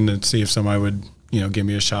training to see if somebody would, give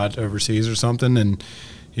me a shot overseas or something. And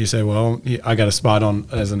he said, well, I got a spot on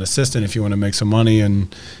as an assistant if you want to make some money,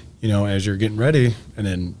 and, as you're getting ready. And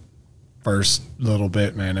then first little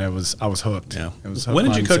bit, man, I was hooked. Yeah. It was when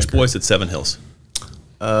did you coach boys at Seven Hills?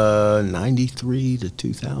 93 to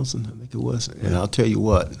 2000, I think it was. And I'll tell you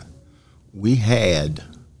what, we had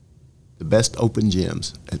the best open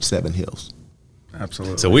gyms at Seven Hills.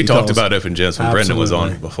 Absolutely. So we talked about open gyms when Brendan was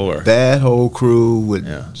on before. That whole crew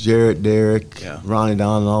with Jarrett, Derek, Yeah. Ronnie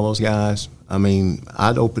Don, and all those guys. I mean,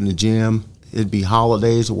 I'd open the gym. It'd be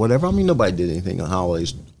holidays or whatever. I mean, nobody did anything on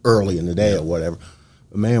holidays early in the day or whatever.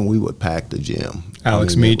 But, man, we would pack the gym.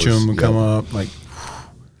 Alex Meacham would come up.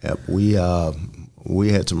 Yep, we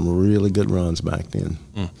had some really good runs back then.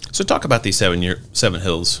 So talk about these Seven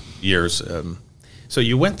Hills years. So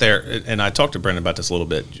you went there, and I talked to Brendan about this a little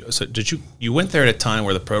bit. So you went there at a time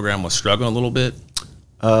where the program was struggling a little bit?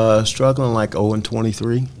 Struggling like 0-23.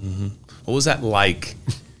 Mm-hmm. What was that like?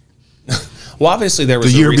 Well, obviously there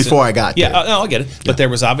was the year before I got there. Yeah, I get it. But there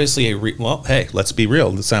was obviously hey, let's be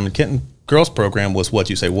real. The Simon Kenton girls program was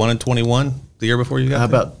what you say 1-21 the year before you got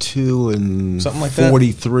there? About 2 something like that.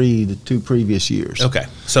 43 the 2 previous years. Okay,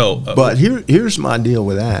 so but here's my deal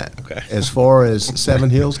with that. Okay. As far as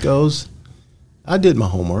Seven Hills goes, I did my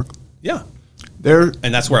homework. Yeah,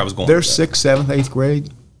 and that's where I was going. They're with that. 6th, 7th, 8th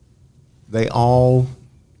grade. They all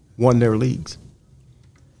won their leagues.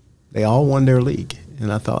 They all won their league.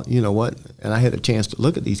 And I thought, you know what? And I had a chance to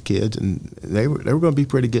look at these kids, and they were going to be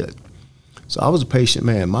pretty good. So I was a patient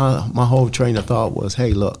man. My whole train of thought was,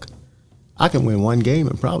 hey, look, I can win one game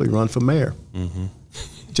and probably run for mayor. Mm-hmm.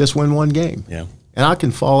 Just win one game. Yeah. And I can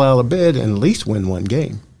fall out of bed and at least win one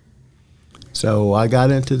game. So I got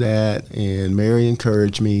into that, and Mary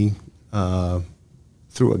encouraged me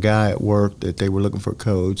through a guy at work that they were looking for a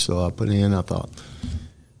coach. So I put in, I thought,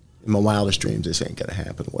 in my wildest dreams, this ain't going to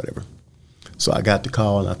happen, whatever. So I got the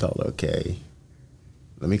call, and I thought, okay,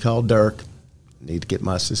 let me call Dirk. Need to get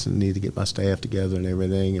my assistant, need to get my staff together and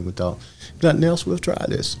everything. And we thought, if nothing else, we'll try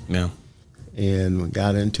this. Yeah. And we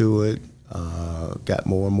got into it, got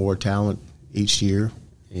more and more talent each year,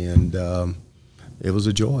 and it was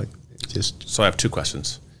a joy. So I have 2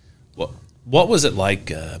 questions. What was it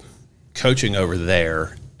like coaching over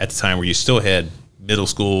there at the time where you still had middle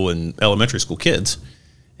school and elementary school kids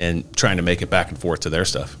and trying to make it back and forth to their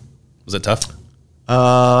stuff? Was it tough?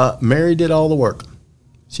 Mary did all the work.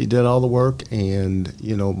 She did all the work, and,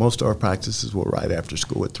 most of our practices were right after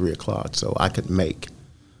school at 3 o'clock, so I could make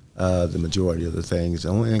the majority of the things. The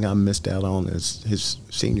only thing I missed out on is his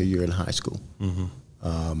senior year in high school. Mm-hmm.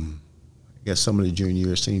 I guess some of the junior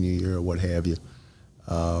year, senior year, or what have you.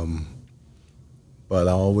 But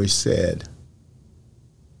I always said,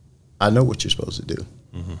 I know what you're supposed to do.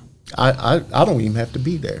 Mm-hmm. I don't even have to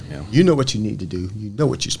be there. Yeah. You know what you need to do. You know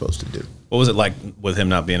what you're supposed to do. What was it like with him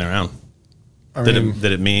not being around?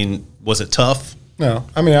 Was it tough? No.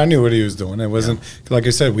 I mean, I knew what he was doing. It wasn't, like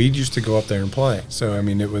I said, we used to go up there and play. So, I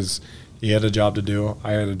mean, he had a job to do.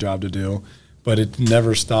 I had a job to do. But it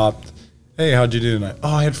never stopped. Hey, how'd you do tonight?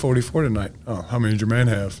 Oh, I had 44 tonight. Oh, how many did your man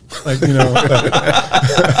have?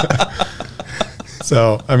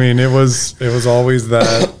 So, I mean, it was always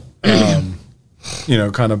that,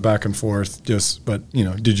 kind of back and forth.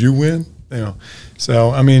 Did you win?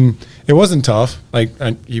 So, I mean, it wasn't tough.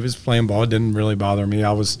 He was playing ball. It didn't really bother me.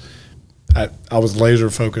 I was laser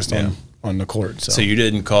focused on the court. So you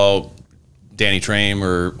didn't call Danny Trame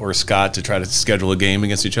or Scott to try to schedule a game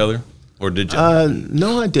against each other? Or did you?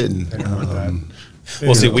 No, I didn't.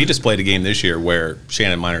 Well, see, we just played a game this year where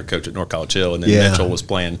Shannon Miner coached at North College Hill, and then Mitchell was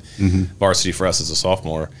playing varsity for us as a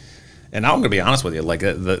sophomore. And I'm going to be honest with you,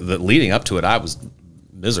 the leading up to it, I was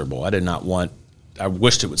miserable. I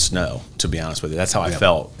wished it would snow, to be honest with you. That's how I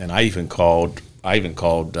felt. And I even called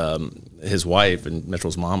his wife and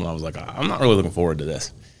Mitchell's mom, and I was like, I'm not really looking forward to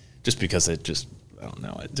this, just because I don't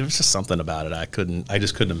know. There was just something about it I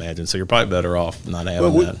just couldn't imagine. So you're probably better off not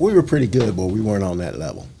having that. We were pretty good, but we weren't on that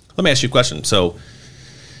level. Let me ask you a question. So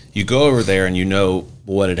you go over there and you know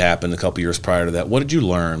what had happened a couple years prior to that. What did you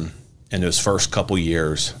learn in those first couple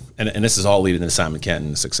years? And this is all leading to Simon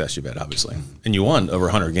Kenton, the success you've had, obviously. And you won over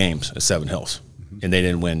 100 games at Seven Hills. And they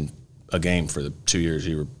didn't win a game for the 2 years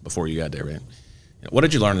before you got there, right? What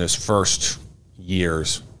did you learn in those first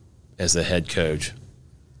years as the head coach?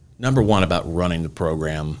 Number one, about running the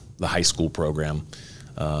program, the high school program.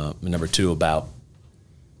 And number 2, about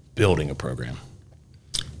building a program.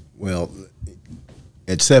 Well,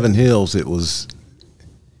 at Seven Hills,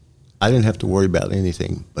 I didn't have to worry about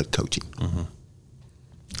anything but coaching. Mm-hmm.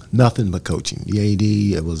 Nothing but coaching. The AD,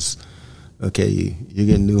 it was, okay, you're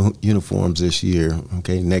getting new uniforms this year.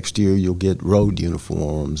 Okay, next year you'll get road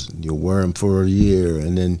uniforms. You'll wear them for a year.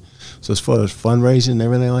 And then, so as far as fundraising and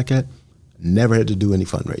everything like that, never had to do any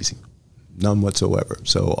fundraising. None whatsoever.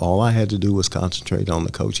 So all I had to do was concentrate on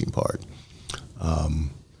the coaching part,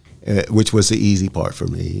 which was the easy part for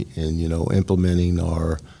me. And, implementing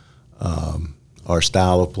our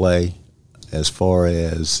style of play as far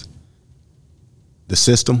as the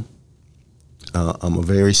system. I'm a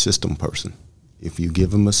very system person. If you give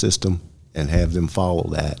them a system and have them follow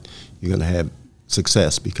that, you're going to have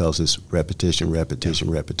success because it's repetition.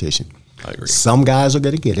 I agree. Some guys are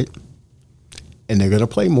going to get it, and they're going to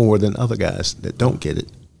play more than other guys that don't get it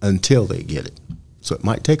until they get it. So it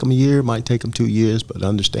might take them a year, it might take them 2 years, but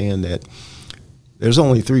understand that there's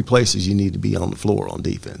only 3 places you need to be on the floor on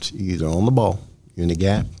defense. You're either on the ball, you're in the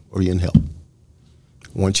gap, or you're in help.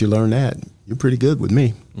 Once you learn that, you're pretty good with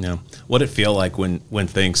me. Yeah. What did it feel like when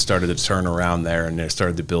things started to turn around there and they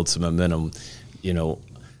started to build some momentum? You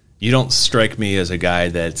don't strike me as a guy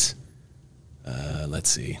that's, let's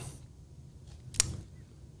see.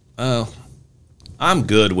 I'm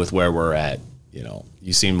good with where we're at.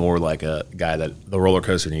 You seem more like a guy that the roller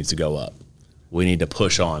coaster needs to go up. We need to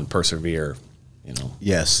push on, persevere,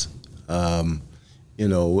 Yes. I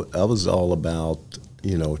was all about,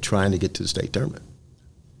 trying to get to the state tournament.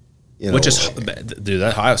 Which is, dude,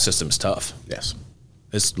 that Ohio system's tough. Yes.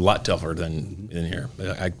 It's a lot tougher than in here.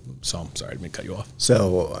 So I'm sorry, I didn't mean to cut you off.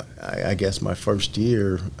 So I guess my first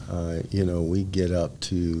year, we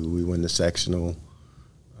win the sectional,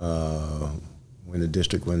 win the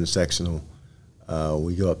district, win the sectional.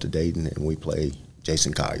 We go up to Dayton and we play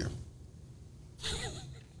Jason Collier.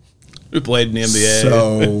 Who played in the NBA.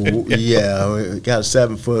 So, yeah, we got a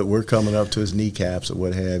 7-foot. We're coming up to his kneecaps or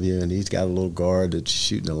what have you, and he's got a little guard that's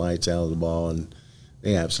shooting the lights out of the ball, and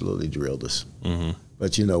they absolutely drilled us. Mm-hmm.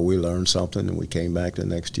 But, we learned something, and we came back the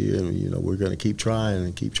next year, and, we're going to keep trying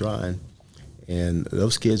and keep trying. And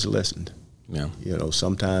those kids listened. Yeah.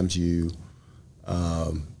 Sometimes you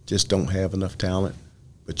just don't have enough talent,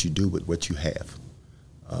 but you do with what you have.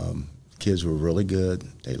 Kids were really good.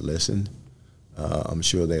 They listened. I'm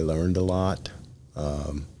sure they learned a lot,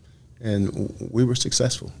 and we were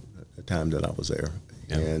successful at the time that I was there.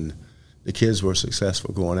 Yeah. And the kids were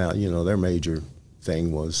successful going out. Their major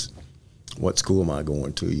thing was, what school am I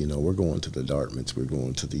going to? We're going to the Dartmouths, we're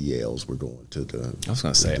going to the Yales, we're going to the. I was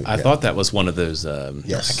going to say, I thought that was one of those.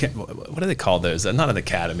 Yes. What do they call those? Not an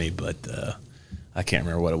academy, but I can't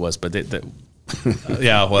remember what it was. But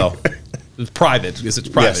yeah, well. It's private because it's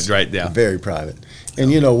private, yes, right? Yeah, very private. And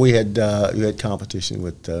we had competition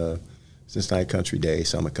with Cincinnati Country Day,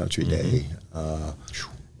 Summit Country Day.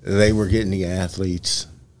 They were getting the athletes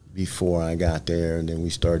before I got there, and then we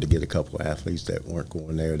started to get a couple of athletes that weren't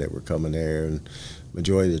going there that were coming there. And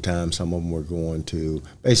majority of the time, some of them were going to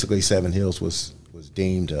basically Seven Hills was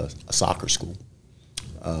deemed a soccer school.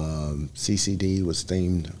 CCD was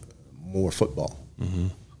themed more football. Mm-hmm.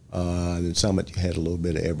 And in Summit, you had a little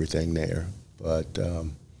bit of everything there. But,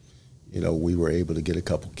 we were able to get a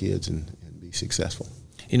couple kids and be successful.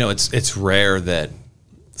 It's rare that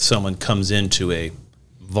someone comes into a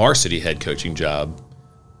varsity head coaching job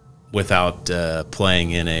without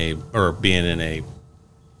playing or being in a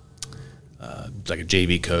like a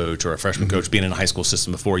JV coach or a freshman mm-hmm. coach, being in a high school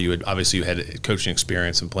system before. You had coaching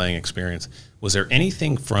experience and playing experience. Was there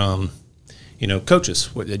anything from coaches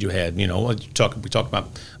that you had, we talked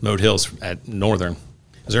about Mode Hills at Northern.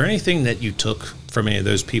 Is there anything that you took from any of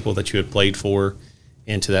those people that you had played for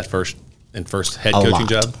into that first head coaching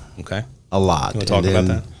job? Okay. A lot. You want to talk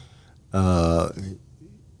about that?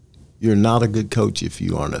 You're not a good coach if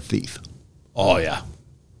you aren't a thief. Oh, yeah.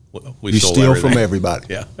 You steal from everybody.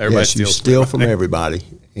 Yeah. Everybody steals. You steal from everybody.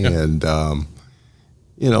 And,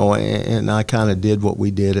 and I kind of did what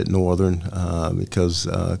we did at Northern because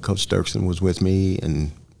Coach Sturkson was with me,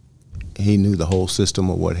 and he knew the whole system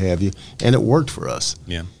or what have you, and it worked for us.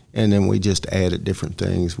 Yeah. And then we just added different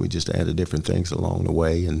things. Along the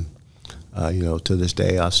way, and to this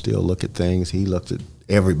day, I still look at things. He looked at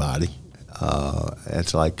everybody.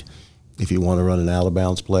 It's like if you want to run an out of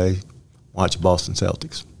bounds play, watch Boston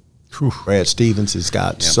Celtics. Whew. Brad Stevens has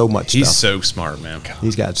got so much stuff. He's so smart, man.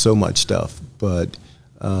 He's got so much stuff, but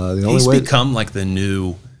he's become like the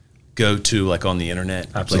new go-to, like on the internet.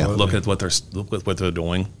 Absolutely. Look at what they're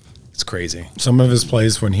doing. It's crazy. Some of his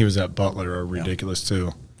plays when he was at Butler are ridiculous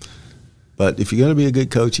too. But if you're going to be a good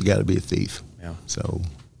coach, you got to be a thief. Yeah. So,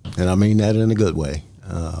 and I mean that in a good way.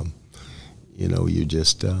 You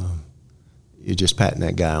just you're just patting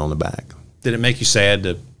that guy on the back. Did it make you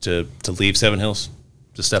sad to leave Seven Hills,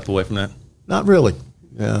 to step away from that? Not really,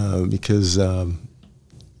 because I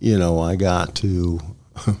got to.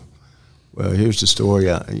 Well, here's the story.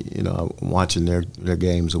 I'm watching their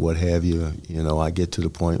games or what have you. I get to the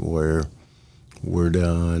point where we're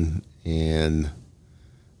done, and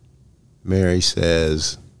Mary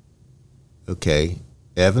says, "Okay,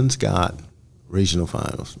 Evans got regional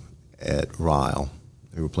finals at Ryle.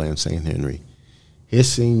 They were playing St. Henry.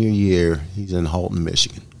 His senior year, he's in Halton,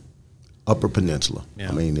 Michigan, Upper Peninsula. Yeah.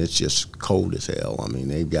 I mean, it's just cold as hell. I mean,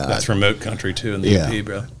 they've got that's remote country too in the UP,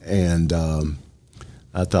 bro. And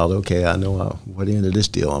I thought, okay, I know what end of this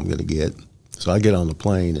deal I'm going to get. So I get on the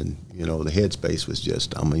plane, and the headspace was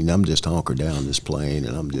just, I'm just hunkered down this plane,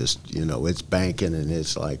 and I'm just, it's banking, and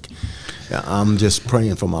it's like, I'm just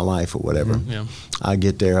praying for my life or whatever. Mm-hmm, yeah. I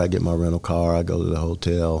get there, I get my rental car, I go to the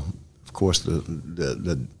hotel. Of course,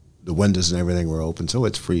 the windows and everything were open, so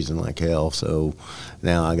it's freezing like hell. So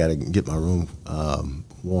now I got to get my room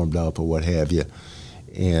warmed up or what have you,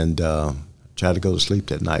 and tried to go to sleep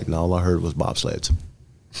that night, and all I heard was bobsleds.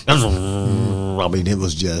 I mean, it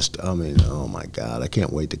was just, oh my God, I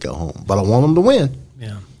can't wait to go home. But I want them to win.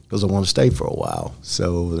 Yeah. Because I want to stay for a while.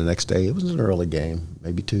 So the next day, it was an early game,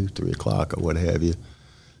 maybe 2, 3 o'clock or what have you.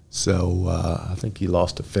 So I think he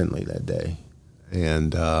lost to Findlay that day.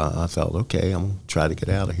 And I thought, okay, I'm going to try to get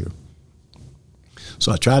out of here.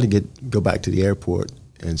 So I tried to go back to the airport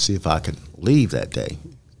and see if I could leave that day.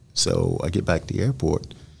 So I get back to the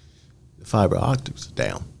airport. The fiber optics is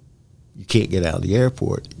down. You can't get out of the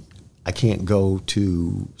airport. I can't go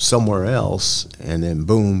to somewhere else and then,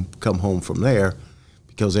 boom, come home from there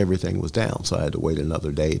because everything was down. So I had to wait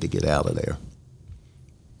another day to get out of there.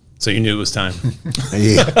 So you knew it was time.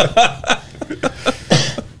 Yeah.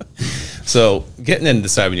 So getting into the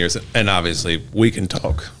 7 years, and obviously we can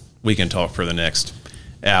talk for the next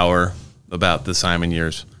hour about the Simon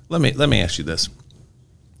years. Let me ask you this.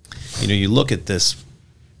 You look at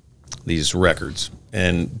these records,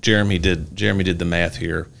 and Jeremy did the math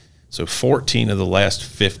here. So 14 of the last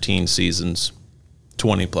 15 seasons,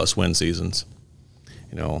 20-plus win seasons.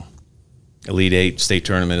 Elite 8 state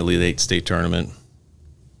tournament, Elite 8 state tournament,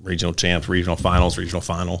 regional champs, regional finals, regional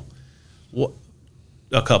final.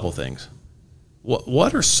 A couple things.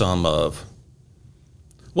 What are some of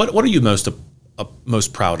what are you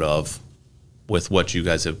most proud of with what you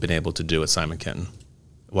guys have been able to do at Simon Kenton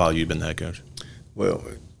while you've been the head coach? Well,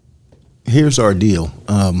 here's our deal.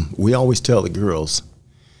 We always tell the girls,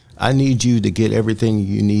 I need you to get everything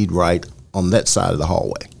you need right on that side of the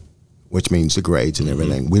hallway, which means the grades and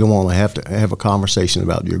everything. Mm-hmm. We don't want to have a conversation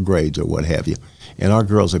about your grades or what have you. And our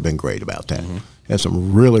girls have been great about that. Mm-hmm. Have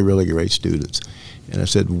some really, really great students. And I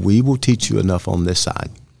said, we will teach you enough on this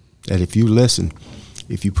side that if you listen,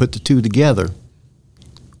 if you put the two together,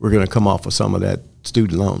 we're going to come off of some of that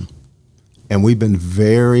student loan. And we've been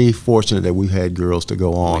very fortunate that we've had girls to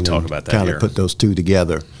go on and kind of put those two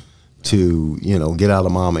together to, get out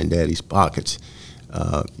of mama and daddy's pockets.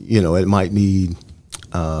 It might be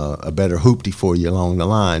a better hoopty for you along the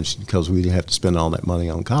lines because we didn't have to spend all that money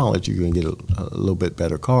on college. You're going to get a little bit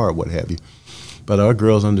better car or what have you. But our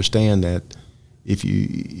girls understand that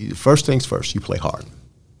first things first, you play hard.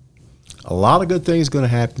 A lot of good things are going to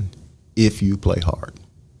happen if you play hard.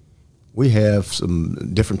 We have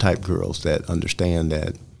some different type girls that understand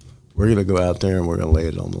that we're going to go out there and we're going to lay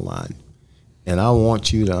it on the line. And I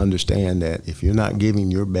want you to understand that if you're not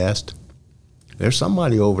giving your best, there's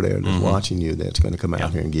somebody over there that's watching you that's going to come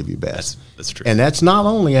out here and give you best. That's true. And that's not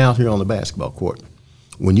only out here on the basketball court.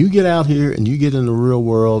 When you get out here and you get in the real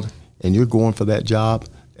world and you're going for that job,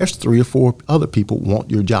 there's 3 or 4 other people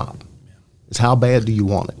want your job. It's how bad do you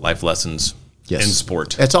want it? Life lessons in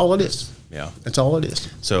sport. That's all it is. Yeah. That's all it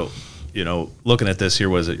is. So, looking at this here,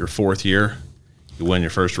 was it your 4th year? You win your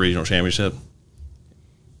first regional championship.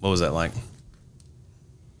 What was that like?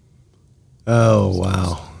 Oh,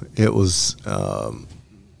 wow. It was.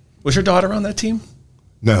 Was your daughter on that team?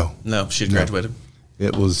 No. No, she had graduated?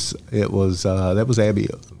 It was. That was Abby.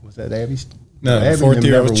 Was that Abby's? No, Abby 4th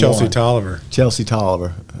year was Chelsea Tolliver. Chelsea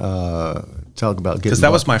Tolliver. Talk about getting. Because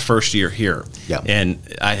that was my first year here. Yeah. And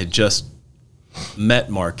I had just met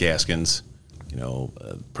Mark Gaskins,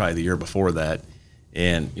 probably the year before that.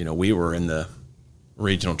 And, we were in the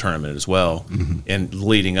regional tournament as well. Mm-hmm. And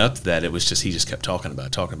leading up to that, it was just, he just kept talking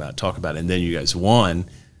about it. And then you guys won,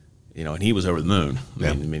 and he was over the moon.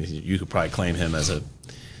 I mean, you could probably claim him as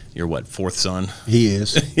your 4th son? He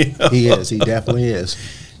is. He is. He definitely is.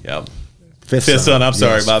 Yeah. Fifth son. I'm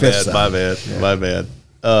sorry. Yes, My bad. son. My bad. Yeah. My bad.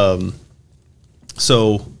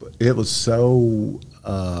 So it was so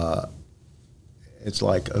it's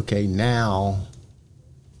like, okay, now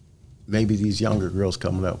maybe these younger girls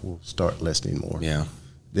coming up will start listening more. Yeah.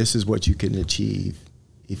 This is what you can achieve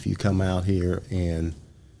if you come out here and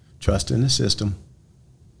trust in the system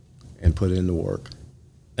and put in the work.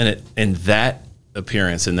 And that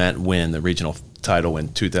appearance and that win, the regional title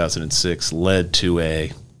in 2006, led to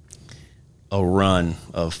a run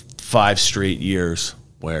of 5 straight years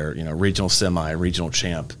where, regional semi, regional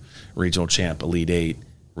champ, Elite Eight,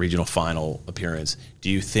 regional final appearance. Do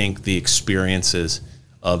you think the experiences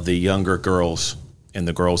of the younger girls and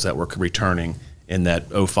the girls that were returning in that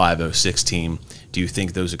 05-06 team, do you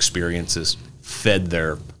think those experiences fed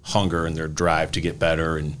their hunger and their drive to get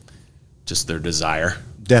better and just their desire?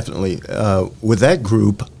 Definitely. With that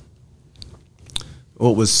group,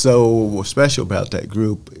 what was so special about that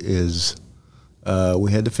group is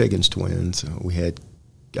we had the Figgins twins. We had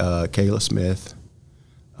Kayla Smith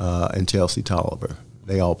and Chelsea Tolliver.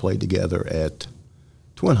 They all played together at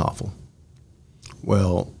Twinhoffel.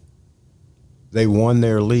 Well, they won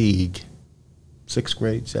their league 6th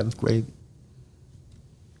grade, 7th grade.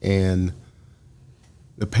 And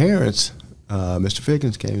the parents, Mr.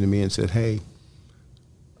 Figgins came to me and said, hey,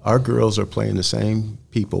 our girls are playing the same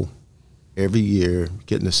people every year,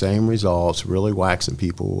 getting the same results, really waxing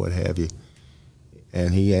people, what have you.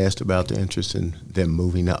 And he asked about the interest in them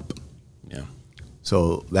moving up. Yeah.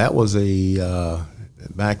 So that was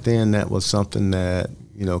back then that was something that,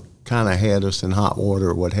 kind of had us in hot water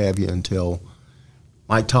or what have you until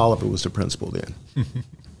Mike Tolliver was the principal then.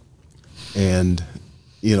 And,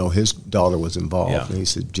 his daughter was involved. Yeah. And he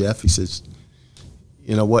said, Jeff, he says,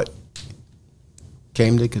 you know what?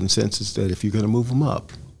 Came to consensus that if you're going to move them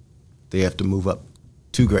up, they have to move up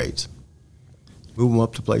 2 grades. Move them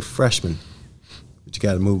up to play freshman, but you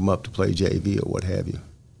got to move them up to play JV or what have you.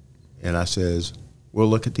 And I says, we'll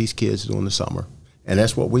look at these kids during the summer. And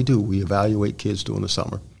that's what we do. We evaluate kids during the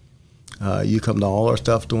summer. You come to all our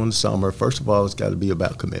stuff during the summer. First of all, it's got to be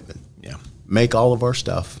about commitment. Yeah. Make all of our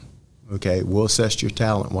stuff. Okay, we'll assess your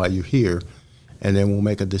talent while you're here, and then we'll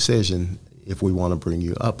make a decision if we want to bring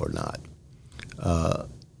you up or not.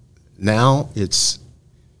 Now it's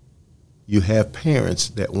you have parents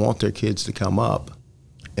that want their kids to come up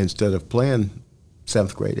instead of playing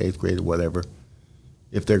 7th grade, 8th grade, or whatever.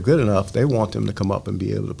 If they're good enough, they want them to come up and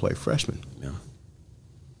be able to play freshman. Yeah.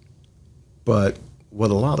 But what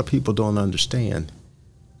a lot of people don't understand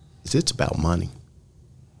is it's about money.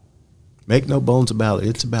 Make no bones about it,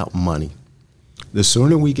 it's about money. The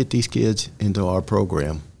sooner we get these kids into our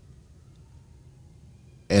program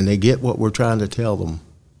and they get what we're trying to tell them,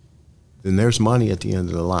 then there's money at the end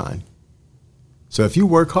of the line. So if you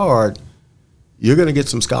work hard, you're going to get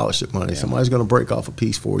some scholarship money. Yeah. Somebody's going to break off a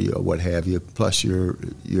piece for you or what have you, plus your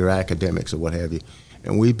academics or what have you.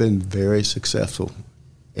 And we've been very successful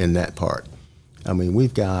in that part. I mean,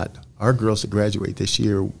 we've got our girls that graduate this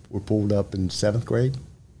year were pulled up in 7th grade.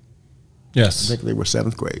 Yes. I think they were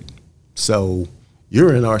 7th grade. So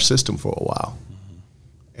you're in our system for a while.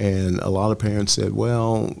 Mm-hmm. And a lot of parents said,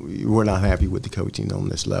 well, we're not happy with the coaching on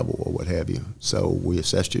this level or what have you. So we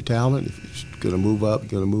assessed your talent. If you're going to move up, you're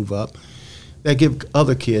going to move up. That give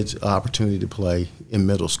other kids an opportunity to play in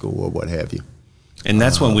middle school or what have you. And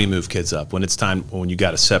that's when we move kids up, when it's time, when you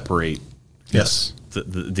got to separate yes.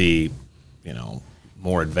 the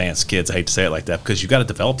more advanced kids. I hate to say it like that because you got to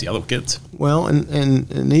develop the other kids. Well, and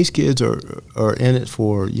these kids are in it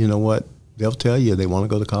for, what, they'll tell you they want to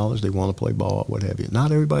go to college, they want to play ball, what have you.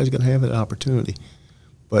 Not everybody's going to have that opportunity,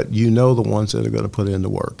 but the ones that are going to put in the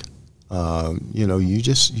work. You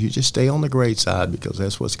just stay on the grade side because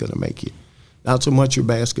that's what's going to make you. Not so much your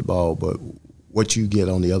basketball, but what you get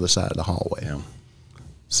on the other side of the hallway. Yeah.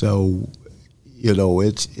 So,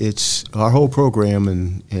 it's our whole program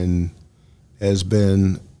and has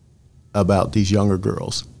been about these younger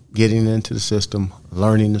girls getting into the system,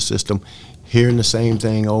 learning the system, hearing the same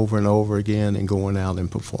thing over and over again, and going out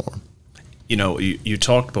and perform. You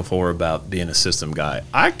talked before about being a system guy.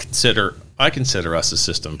 I consider us a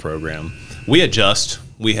system program. We adjust.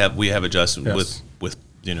 We have adjusted yes. with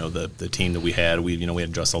the team that we had. We had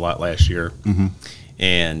adjusted a lot last year, mm-hmm.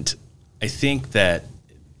 and I think that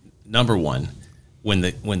number one, when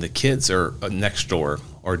the kids are next door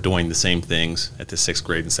are doing the same things at the 6th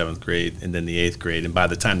grade and 7th grade and then the 8th grade, and by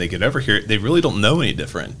the time they get over here, they really don't know any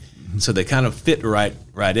different. Mm-hmm. So they kind of fit right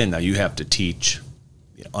in. Now you have to teach,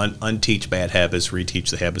 unteach bad habits,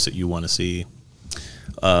 reteach the habits that you want to see.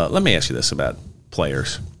 Let me ask you this about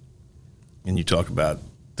players, and you talk about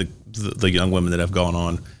the young women that have gone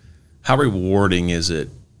on. How rewarding is it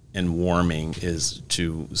and warming is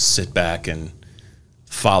to sit back and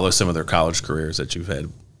follow some of their college careers that you've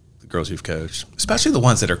had girls you've coached, especially the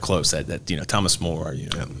ones that are close at Thomas More,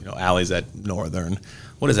 Allie's at Northern.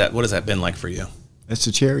 What has that been like for you? It's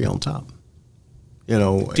the cherry on top.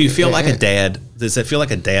 Do you feel like a dad? Does it feel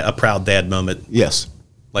like a proud dad moment? Yes.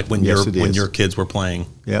 Like when your kids were playing?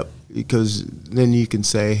 Yep. Because then you can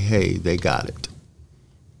say, hey, they got it.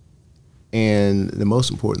 And the most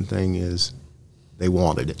important thing is they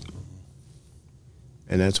wanted it.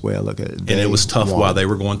 And that's the way I look at it. And it was tough while they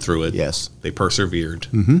were going through it. Yes. They persevered.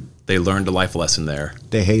 Mm-hmm. They learned a life lesson there.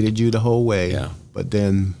 They hated you the whole way. Yeah. But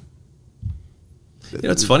then...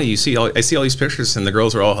 It's funny. I see all these pictures, and the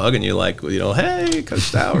girls are all hugging you, like, hey, Coach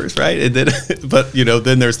Stowers, right? And then, but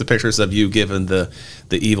then there's the pictures of you giving the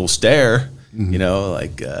evil stare,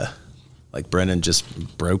 mm-hmm. Like Brennan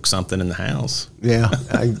just broke something in the house. Yeah,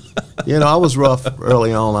 I was rough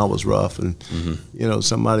early on. I was rough, and mm-hmm.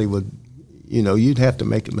 Somebody would, you'd have to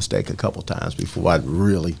make a mistake a couple times before I'd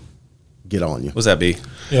really get on you. What's that be?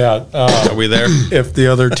 Yeah. Are we there? If the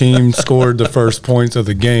other team scored the first points of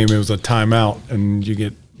the game, it was a timeout, and you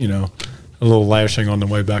get, a little lashing on the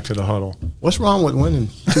way back to the huddle. What's wrong with winning?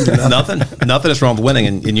 Nothing is wrong with winning,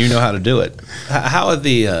 and you know how to do it. How are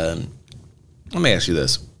let me ask you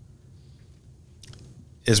this.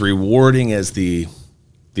 As rewarding as the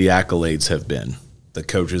accolades have been, the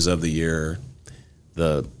coaches of the year,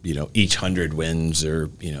 each 100 wins or,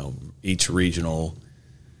 each regional,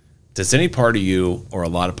 does any part of you or a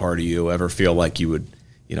lot of part of you ever feel like you would,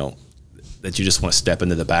 that you just want to step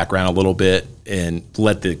into the background a little bit and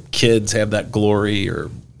let the kids have that glory or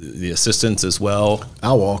the assistants as well?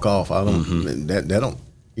 I'll walk off. I don't, mm-hmm. that don't,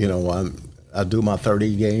 I do my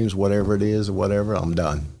 30 games, whatever it is or whatever, I'm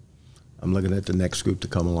done. I'm looking at the next group to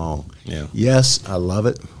come along. Yeah. Yes, I love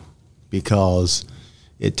it because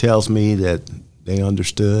it tells me that they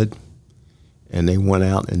understood and they went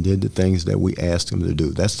out and did the things that we asked them to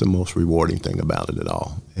do. That's the most rewarding thing about it at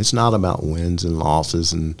all. It's not about wins and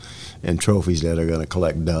losses and trophies that are going to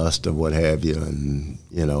collect dust or what have you, and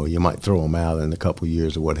you might throw them out in a couple of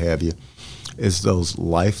years or what have you. It's those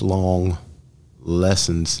lifelong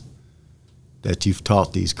lessons that you've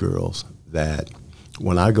taught these girls that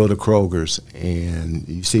when I go to Kroger's and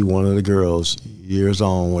you see one of the girls years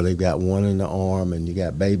on where they've got one in the arm and you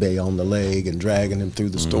got Bebe on the leg and dragging them through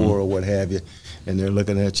the mm-hmm. store or what have you, and they're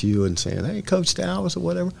looking at you and saying, hey, Coach Stowers or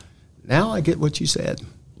whatever, now I get what you said.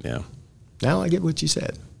 Yeah. Now I get what you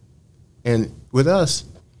said. And with us,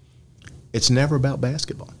 it's never about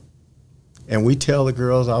basketball. And we tell the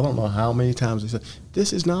girls, I don't know how many times they say,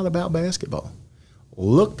 this is not about basketball.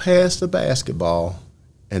 Look past the basketball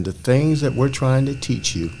and the things that we're trying to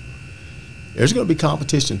teach you. There's going to be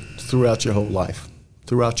competition throughout your whole life.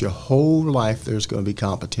 Throughout your whole life, there's going to be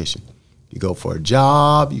competition. You go for a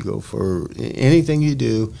job, you go for anything you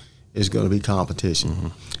do, is going to be competition.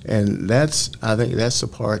 Mm-hmm. And I think that's the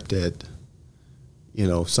part that,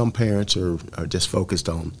 some parents are just focused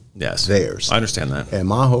on theirs. I understand that. And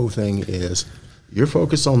my whole thing is, you're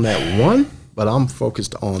focused on that one, but I'm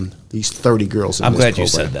focused on these 30 girls in I'm this glad program. you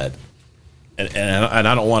said that. And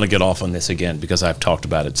I don't want to get off on this again because I've talked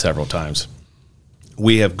about it several times.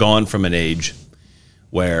 We have gone from an age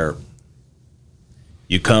where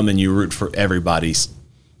you come and you root for everybody's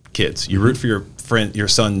kids. You root for your friend, your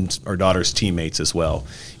son's or daughter's teammates as well.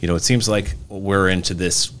 It seems like we're into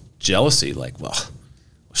this jealousy, like, well,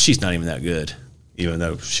 she's not even that good, even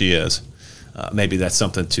though she is. Maybe that's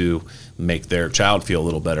something to make their child feel a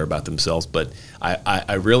little better about themselves. But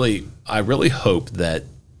I really hope that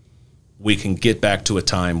we can get back to a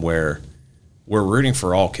time where we're rooting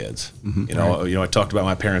for all kids. Mm-hmm. I talked about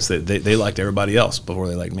my parents that they liked everybody else before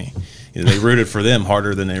they liked me. They rooted for them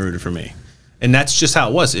harder than they rooted for me. And that's just how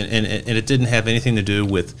it was. And it didn't have anything to do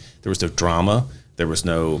with, there was no drama. There was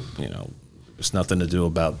no, there's nothing to do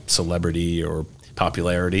about celebrity or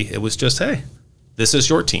popularity. It was just, hey, this is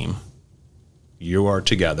your team. You are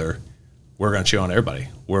together. We're going to cheer on everybody.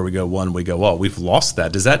 Where we go one, we go all. We've lost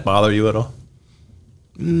that. Does that bother you at all?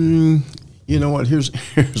 You know what? Here's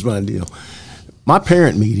my deal. My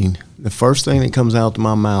parent meeting, the first thing that comes out of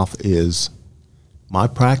my mouth is my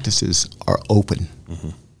practices are open. Mm-hmm.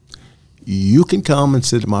 You can come and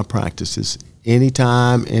sit at my practices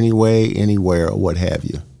anytime, anyway, anywhere, or what have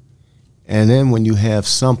you. And then when you have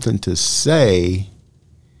something to say,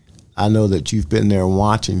 I know that you've been there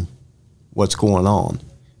watching what's going on.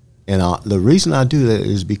 And the reason I do that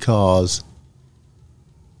is because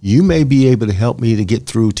you may be able to help me to get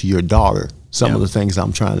through to your daughter some of the things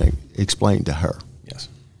I'm trying to explain to her. Yes.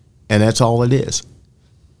 And that's all it is.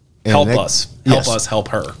 And help us help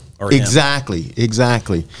her. Or exactly.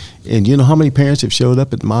 And you know how many parents have showed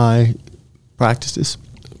up at my practices?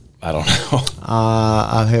 I don't know.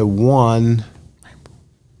 I had one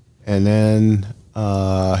And then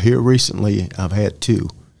here recently, I've had 2.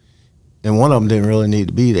 And one of them didn't really need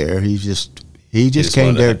to be there. He just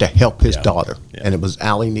came there to help his daughter. Yeah. And it was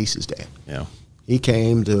Allie Niece's dad. Yeah. He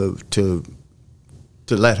came to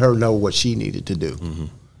let her know what she needed to do,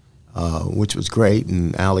 which was great.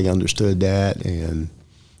 And Allie understood that. And,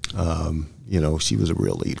 she was a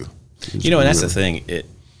real leader. And that's the thing.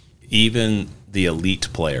 Even the elite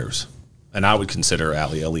players, and I would consider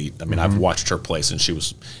Allie elite. I mean, I've watched her play since she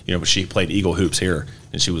was, she played Eagle Hoops here,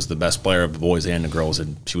 and she was the best player of the boys and the girls,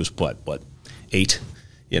 and she was, 8,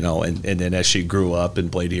 and then as she grew up and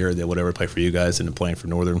played here, they whatever play for you guys and then playing for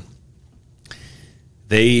Northern,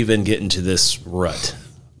 they even get into this rut,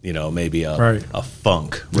 maybe a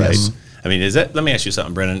funk, right? Yes. I mean, let me ask you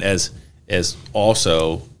something, Brennan, as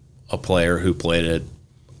also a player who played at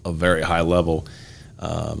a very high level,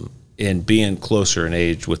 and being closer in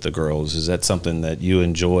age with the girls, is that something that you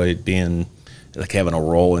enjoyed, being like having a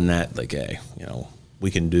role in that? Like, hey, we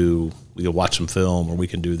can watch some film, or we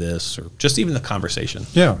can do this, or just even the conversation.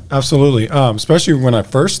 Yeah, absolutely. Especially when I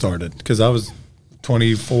first started, because I was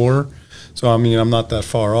 24. So, I mean, I'm not that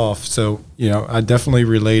far off. So, I definitely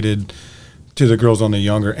related to the girls on the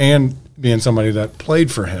younger, and being somebody that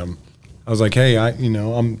played for him. I was like, hey,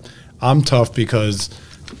 I'm tough because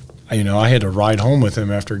I had to ride home with him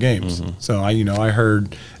after games. So I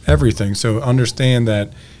heard everything. So understand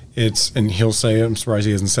that and he'll say it, I'm surprised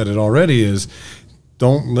he hasn't said it already, is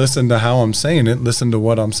don't listen to how I'm saying it, listen to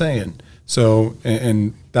what I'm saying. So,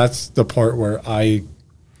 and that's the part where I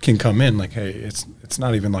can come in like, hey, it's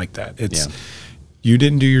not even like that. You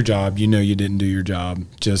didn't do your job. You didn't do your job.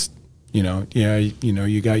 Just, you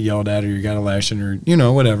got yelled at, or you got a lashing, or,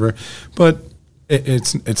 whatever. But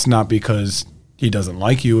it's not because he doesn't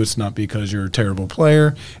like you. It's not because you're a terrible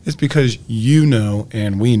player. It's because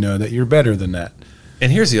and we know that you're better than that.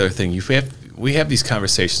 And here's the other thing. We have these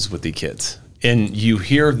conversations with the kids, and you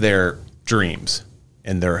hear their dreams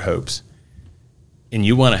and their hopes, and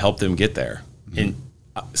you want to help them get there. And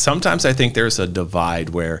sometimes I think there's a divide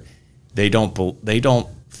where they don't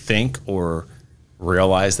think or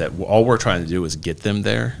realize that all we're trying to do is get them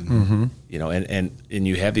there. And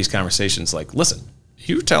you have these conversations like, listen,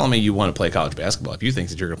 you're telling me you want to play college basketball. If you think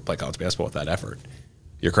that you're going to play college basketball with that effort,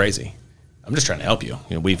 you're crazy. I'm just trying to help you.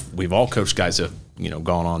 We've all coached guys that have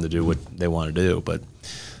gone on to do what they want to do. But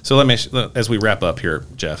so as we wrap up here,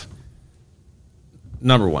 Jeff.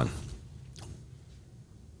 Number one,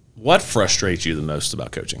 what frustrates you the most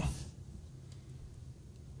about coaching?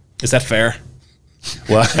 Is that fair?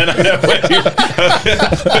 Well,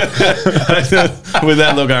 with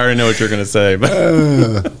that look, I already know what you're going to say. But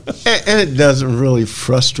and it doesn't really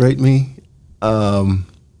frustrate me.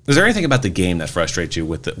 Is there anything about the game that frustrates you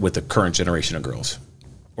with the current generation of girls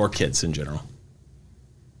or kids in general?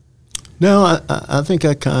 No, I think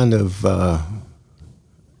I kind of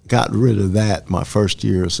got rid of that my first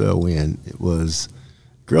year or so in. It was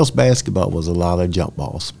girls basketball was a lot of jump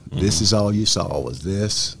balls. This is all you saw was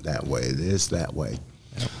this, that way, this, that way.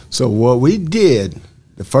 Yep. So what we did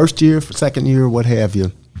the first year, second year, what have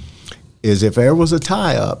you, is if there was a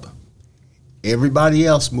tie-up, everybody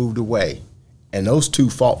else moved away, and those two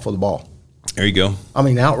fought for the ball. There you go. I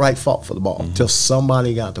mean, outright fought for the ball until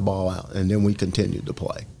somebody got the ball out, and then we continued to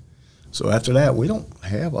play. So after that, we don't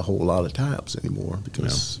have a whole lot of tie-ups anymore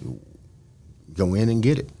because go in and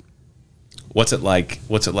get it. What's it like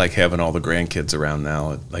having all the grandkids around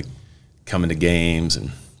now, like coming to games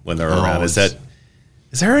and when they're around? Is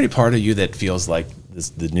there any part of you that feels like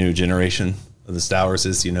the new generation of the Stowers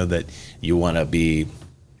is, that you want to be,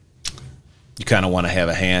 you kind of want to have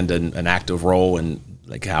a hand in an active role in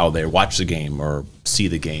like how they watch the game or see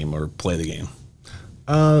the game or play the game?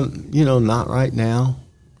 Not right now.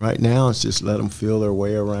 Right now, it's just let them feel their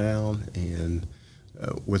way around. And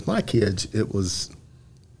with my kids,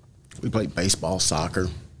 we played baseball, soccer,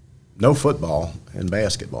 no football, and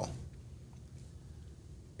basketball.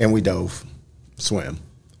 And we dove, swim.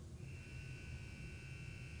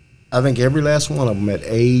 I think every last one of them at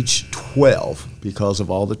age 12, because of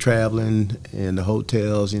all the traveling and the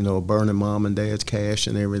hotels, burning mom and dad's cash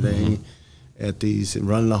and everything at these, and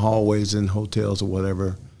running the hallways in hotels or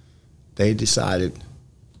whatever, they decided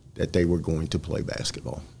that they were going to play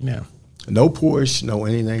basketball. Yeah. No push, no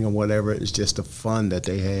anything or whatever. It's just the fun that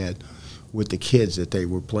they had with the kids that they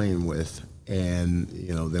were playing with. And,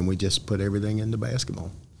 then we just put everything into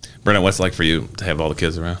basketball. Brennan, what's it like for you to have all the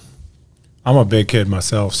kids around? I'm a big kid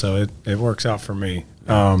myself, so it works out for me.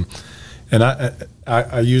 And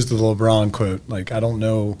I use the LeBron quote, like, I don't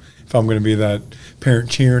know if I'm going to be that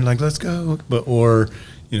parent cheering, like, let's go, or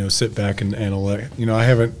sit back and let, I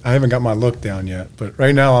haven't got my look down yet. But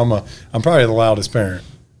right now I'm probably the loudest parent.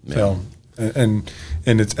 So, and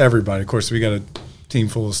it's everybody. Of course, we got a team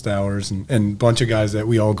full of Stowers and a bunch of guys that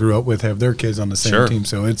we all grew up with have their kids on the same team.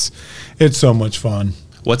 So it's so much fun.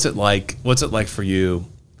 What's it like for you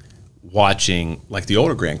watching like the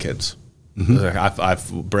older grandkids?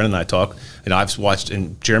 Mm-hmm. Brennan and I talk, and I've watched,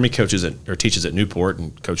 and Jeremy teaches at Newport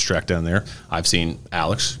and Coach Track down there. I've seen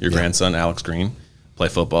Alex, your grandson, Alex Green, play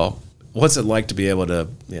football. What's it like to be able to,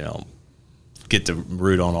 get to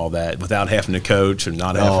root on all that without having to coach and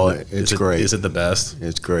not having to? It's great. Is it the best?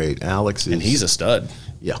 It's great. Alex is. And he's a stud.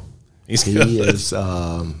 Yeah. He is,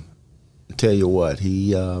 tell you what,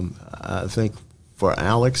 I think for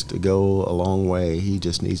Alex to go a long way, he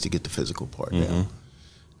just needs to get the physical part down.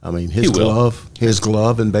 I mean, his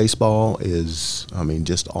glove in baseball is,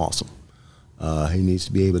 just awesome. He needs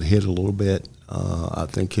to be able to hit a little bit. I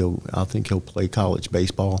think he'll play college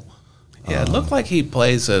baseball. Yeah, it looked like he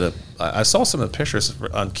plays I saw some of the pictures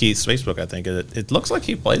on Keith's Facebook. I think it looks like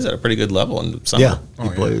he plays at a pretty good level in summer. Yeah, he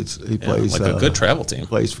plays. He plays like a good travel team.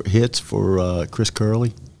 Plays for Chris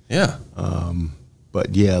Curley. Yeah.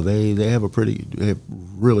 But yeah, they have a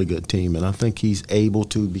really good team, and I think he's able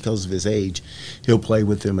to, because of his age, he'll play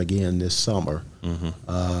with them again this summer.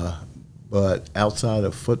 Mm-hmm. But outside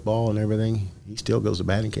of football and everything, he still goes to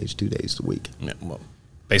batting cage 2 days a week. Yeah, well,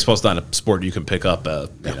 baseball's not a sport you can pick up,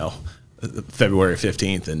 February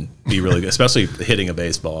 15th and be really good, especially hitting a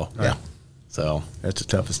baseball. Yeah. So that's the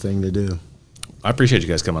toughest thing to do. I appreciate you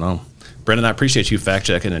guys coming on. Brendan, I appreciate you fact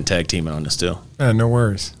checking and tag teaming on this too. No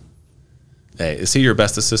worries. Hey, is he your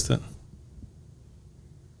best assistant?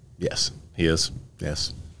 Yes. He is?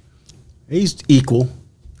 Yes. He's equal.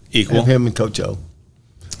 Equal? Him and Coach O.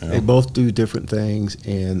 Yeah. They both do different things,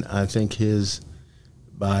 and I think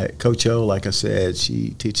by Coach O, like I said,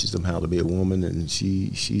 she teaches them how to be a woman, and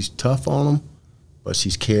she's tough on them, but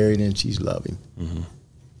she's caring and she's loving. Mm-hmm.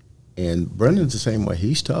 And Brendan's the same way.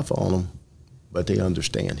 He's tough on them, but they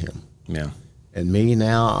understand him. Yeah. And me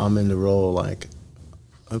now, I'm in the role like,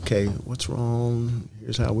 okay, what's wrong?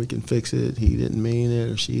 Here's how we can fix it. He didn't mean it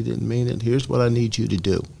or she didn't mean it. Here's what I need you to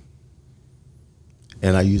do.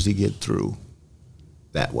 And I usually get through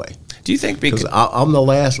that way. Do you think because I'm the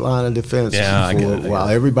last line of defense? Yeah, I get it. While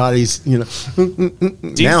everybody's, Do you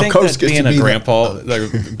think Coach that being a grandpa,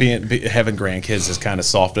 having grandkids has kind of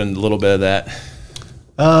softened a little bit of that?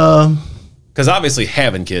 Because obviously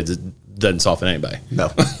having kids, it doesn't soften anybody. No.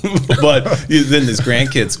 But then these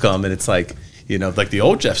grandkids come and it's like, like the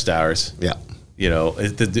old Jeff Stowers. Yeah.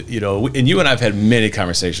 And you and I've had many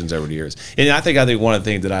conversations over the years. And I think one of the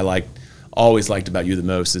things that I always liked about you the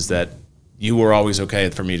most is that you were always okay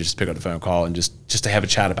for me to just pick up the phone call and just to have a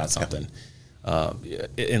chat about something.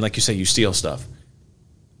 And like you say, you steal stuff.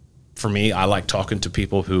 For me, I like talking to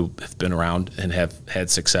people who have been around and have had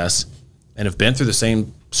success and have been through the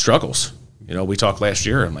same struggles. We talked last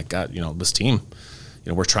year. I'm like, God, this team,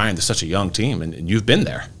 we're trying. They're such a young team, and you've been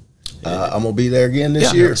there. I'm gonna be there again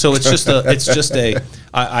this year. So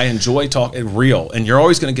I enjoy talking real, and you're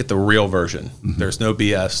always going to get the real version. Mm-hmm. There's no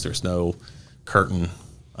BS. There's no curtain.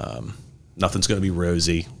 Nothing's going to be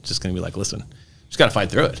rosy. It's just going to be like, listen, just got to fight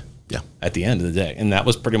through it. Yeah. At the end of the day, and that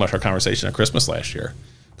was pretty much our conversation at Christmas last year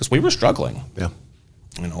because we were struggling. Yeah.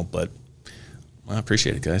 But I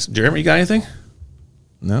appreciate it, guys. Jeremy, you got anything?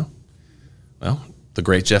 No. Well, the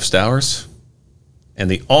great Jeff Stowers and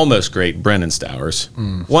the almost great Brendan Stowers.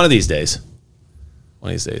 One of these days.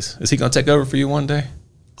 Is he going to take over for you one day?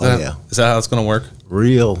 Yeah. Is that how it's going to work?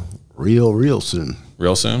 Real soon.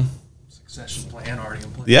 Real soon? Succession plan already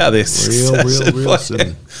in place. Yeah, the succession real plan.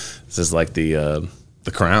 soon. This is like the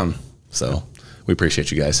crown. So we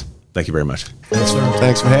appreciate you guys. Thank you very much.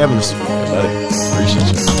 Thanks for having us. Buddy.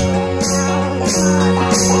 Appreciate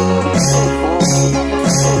you.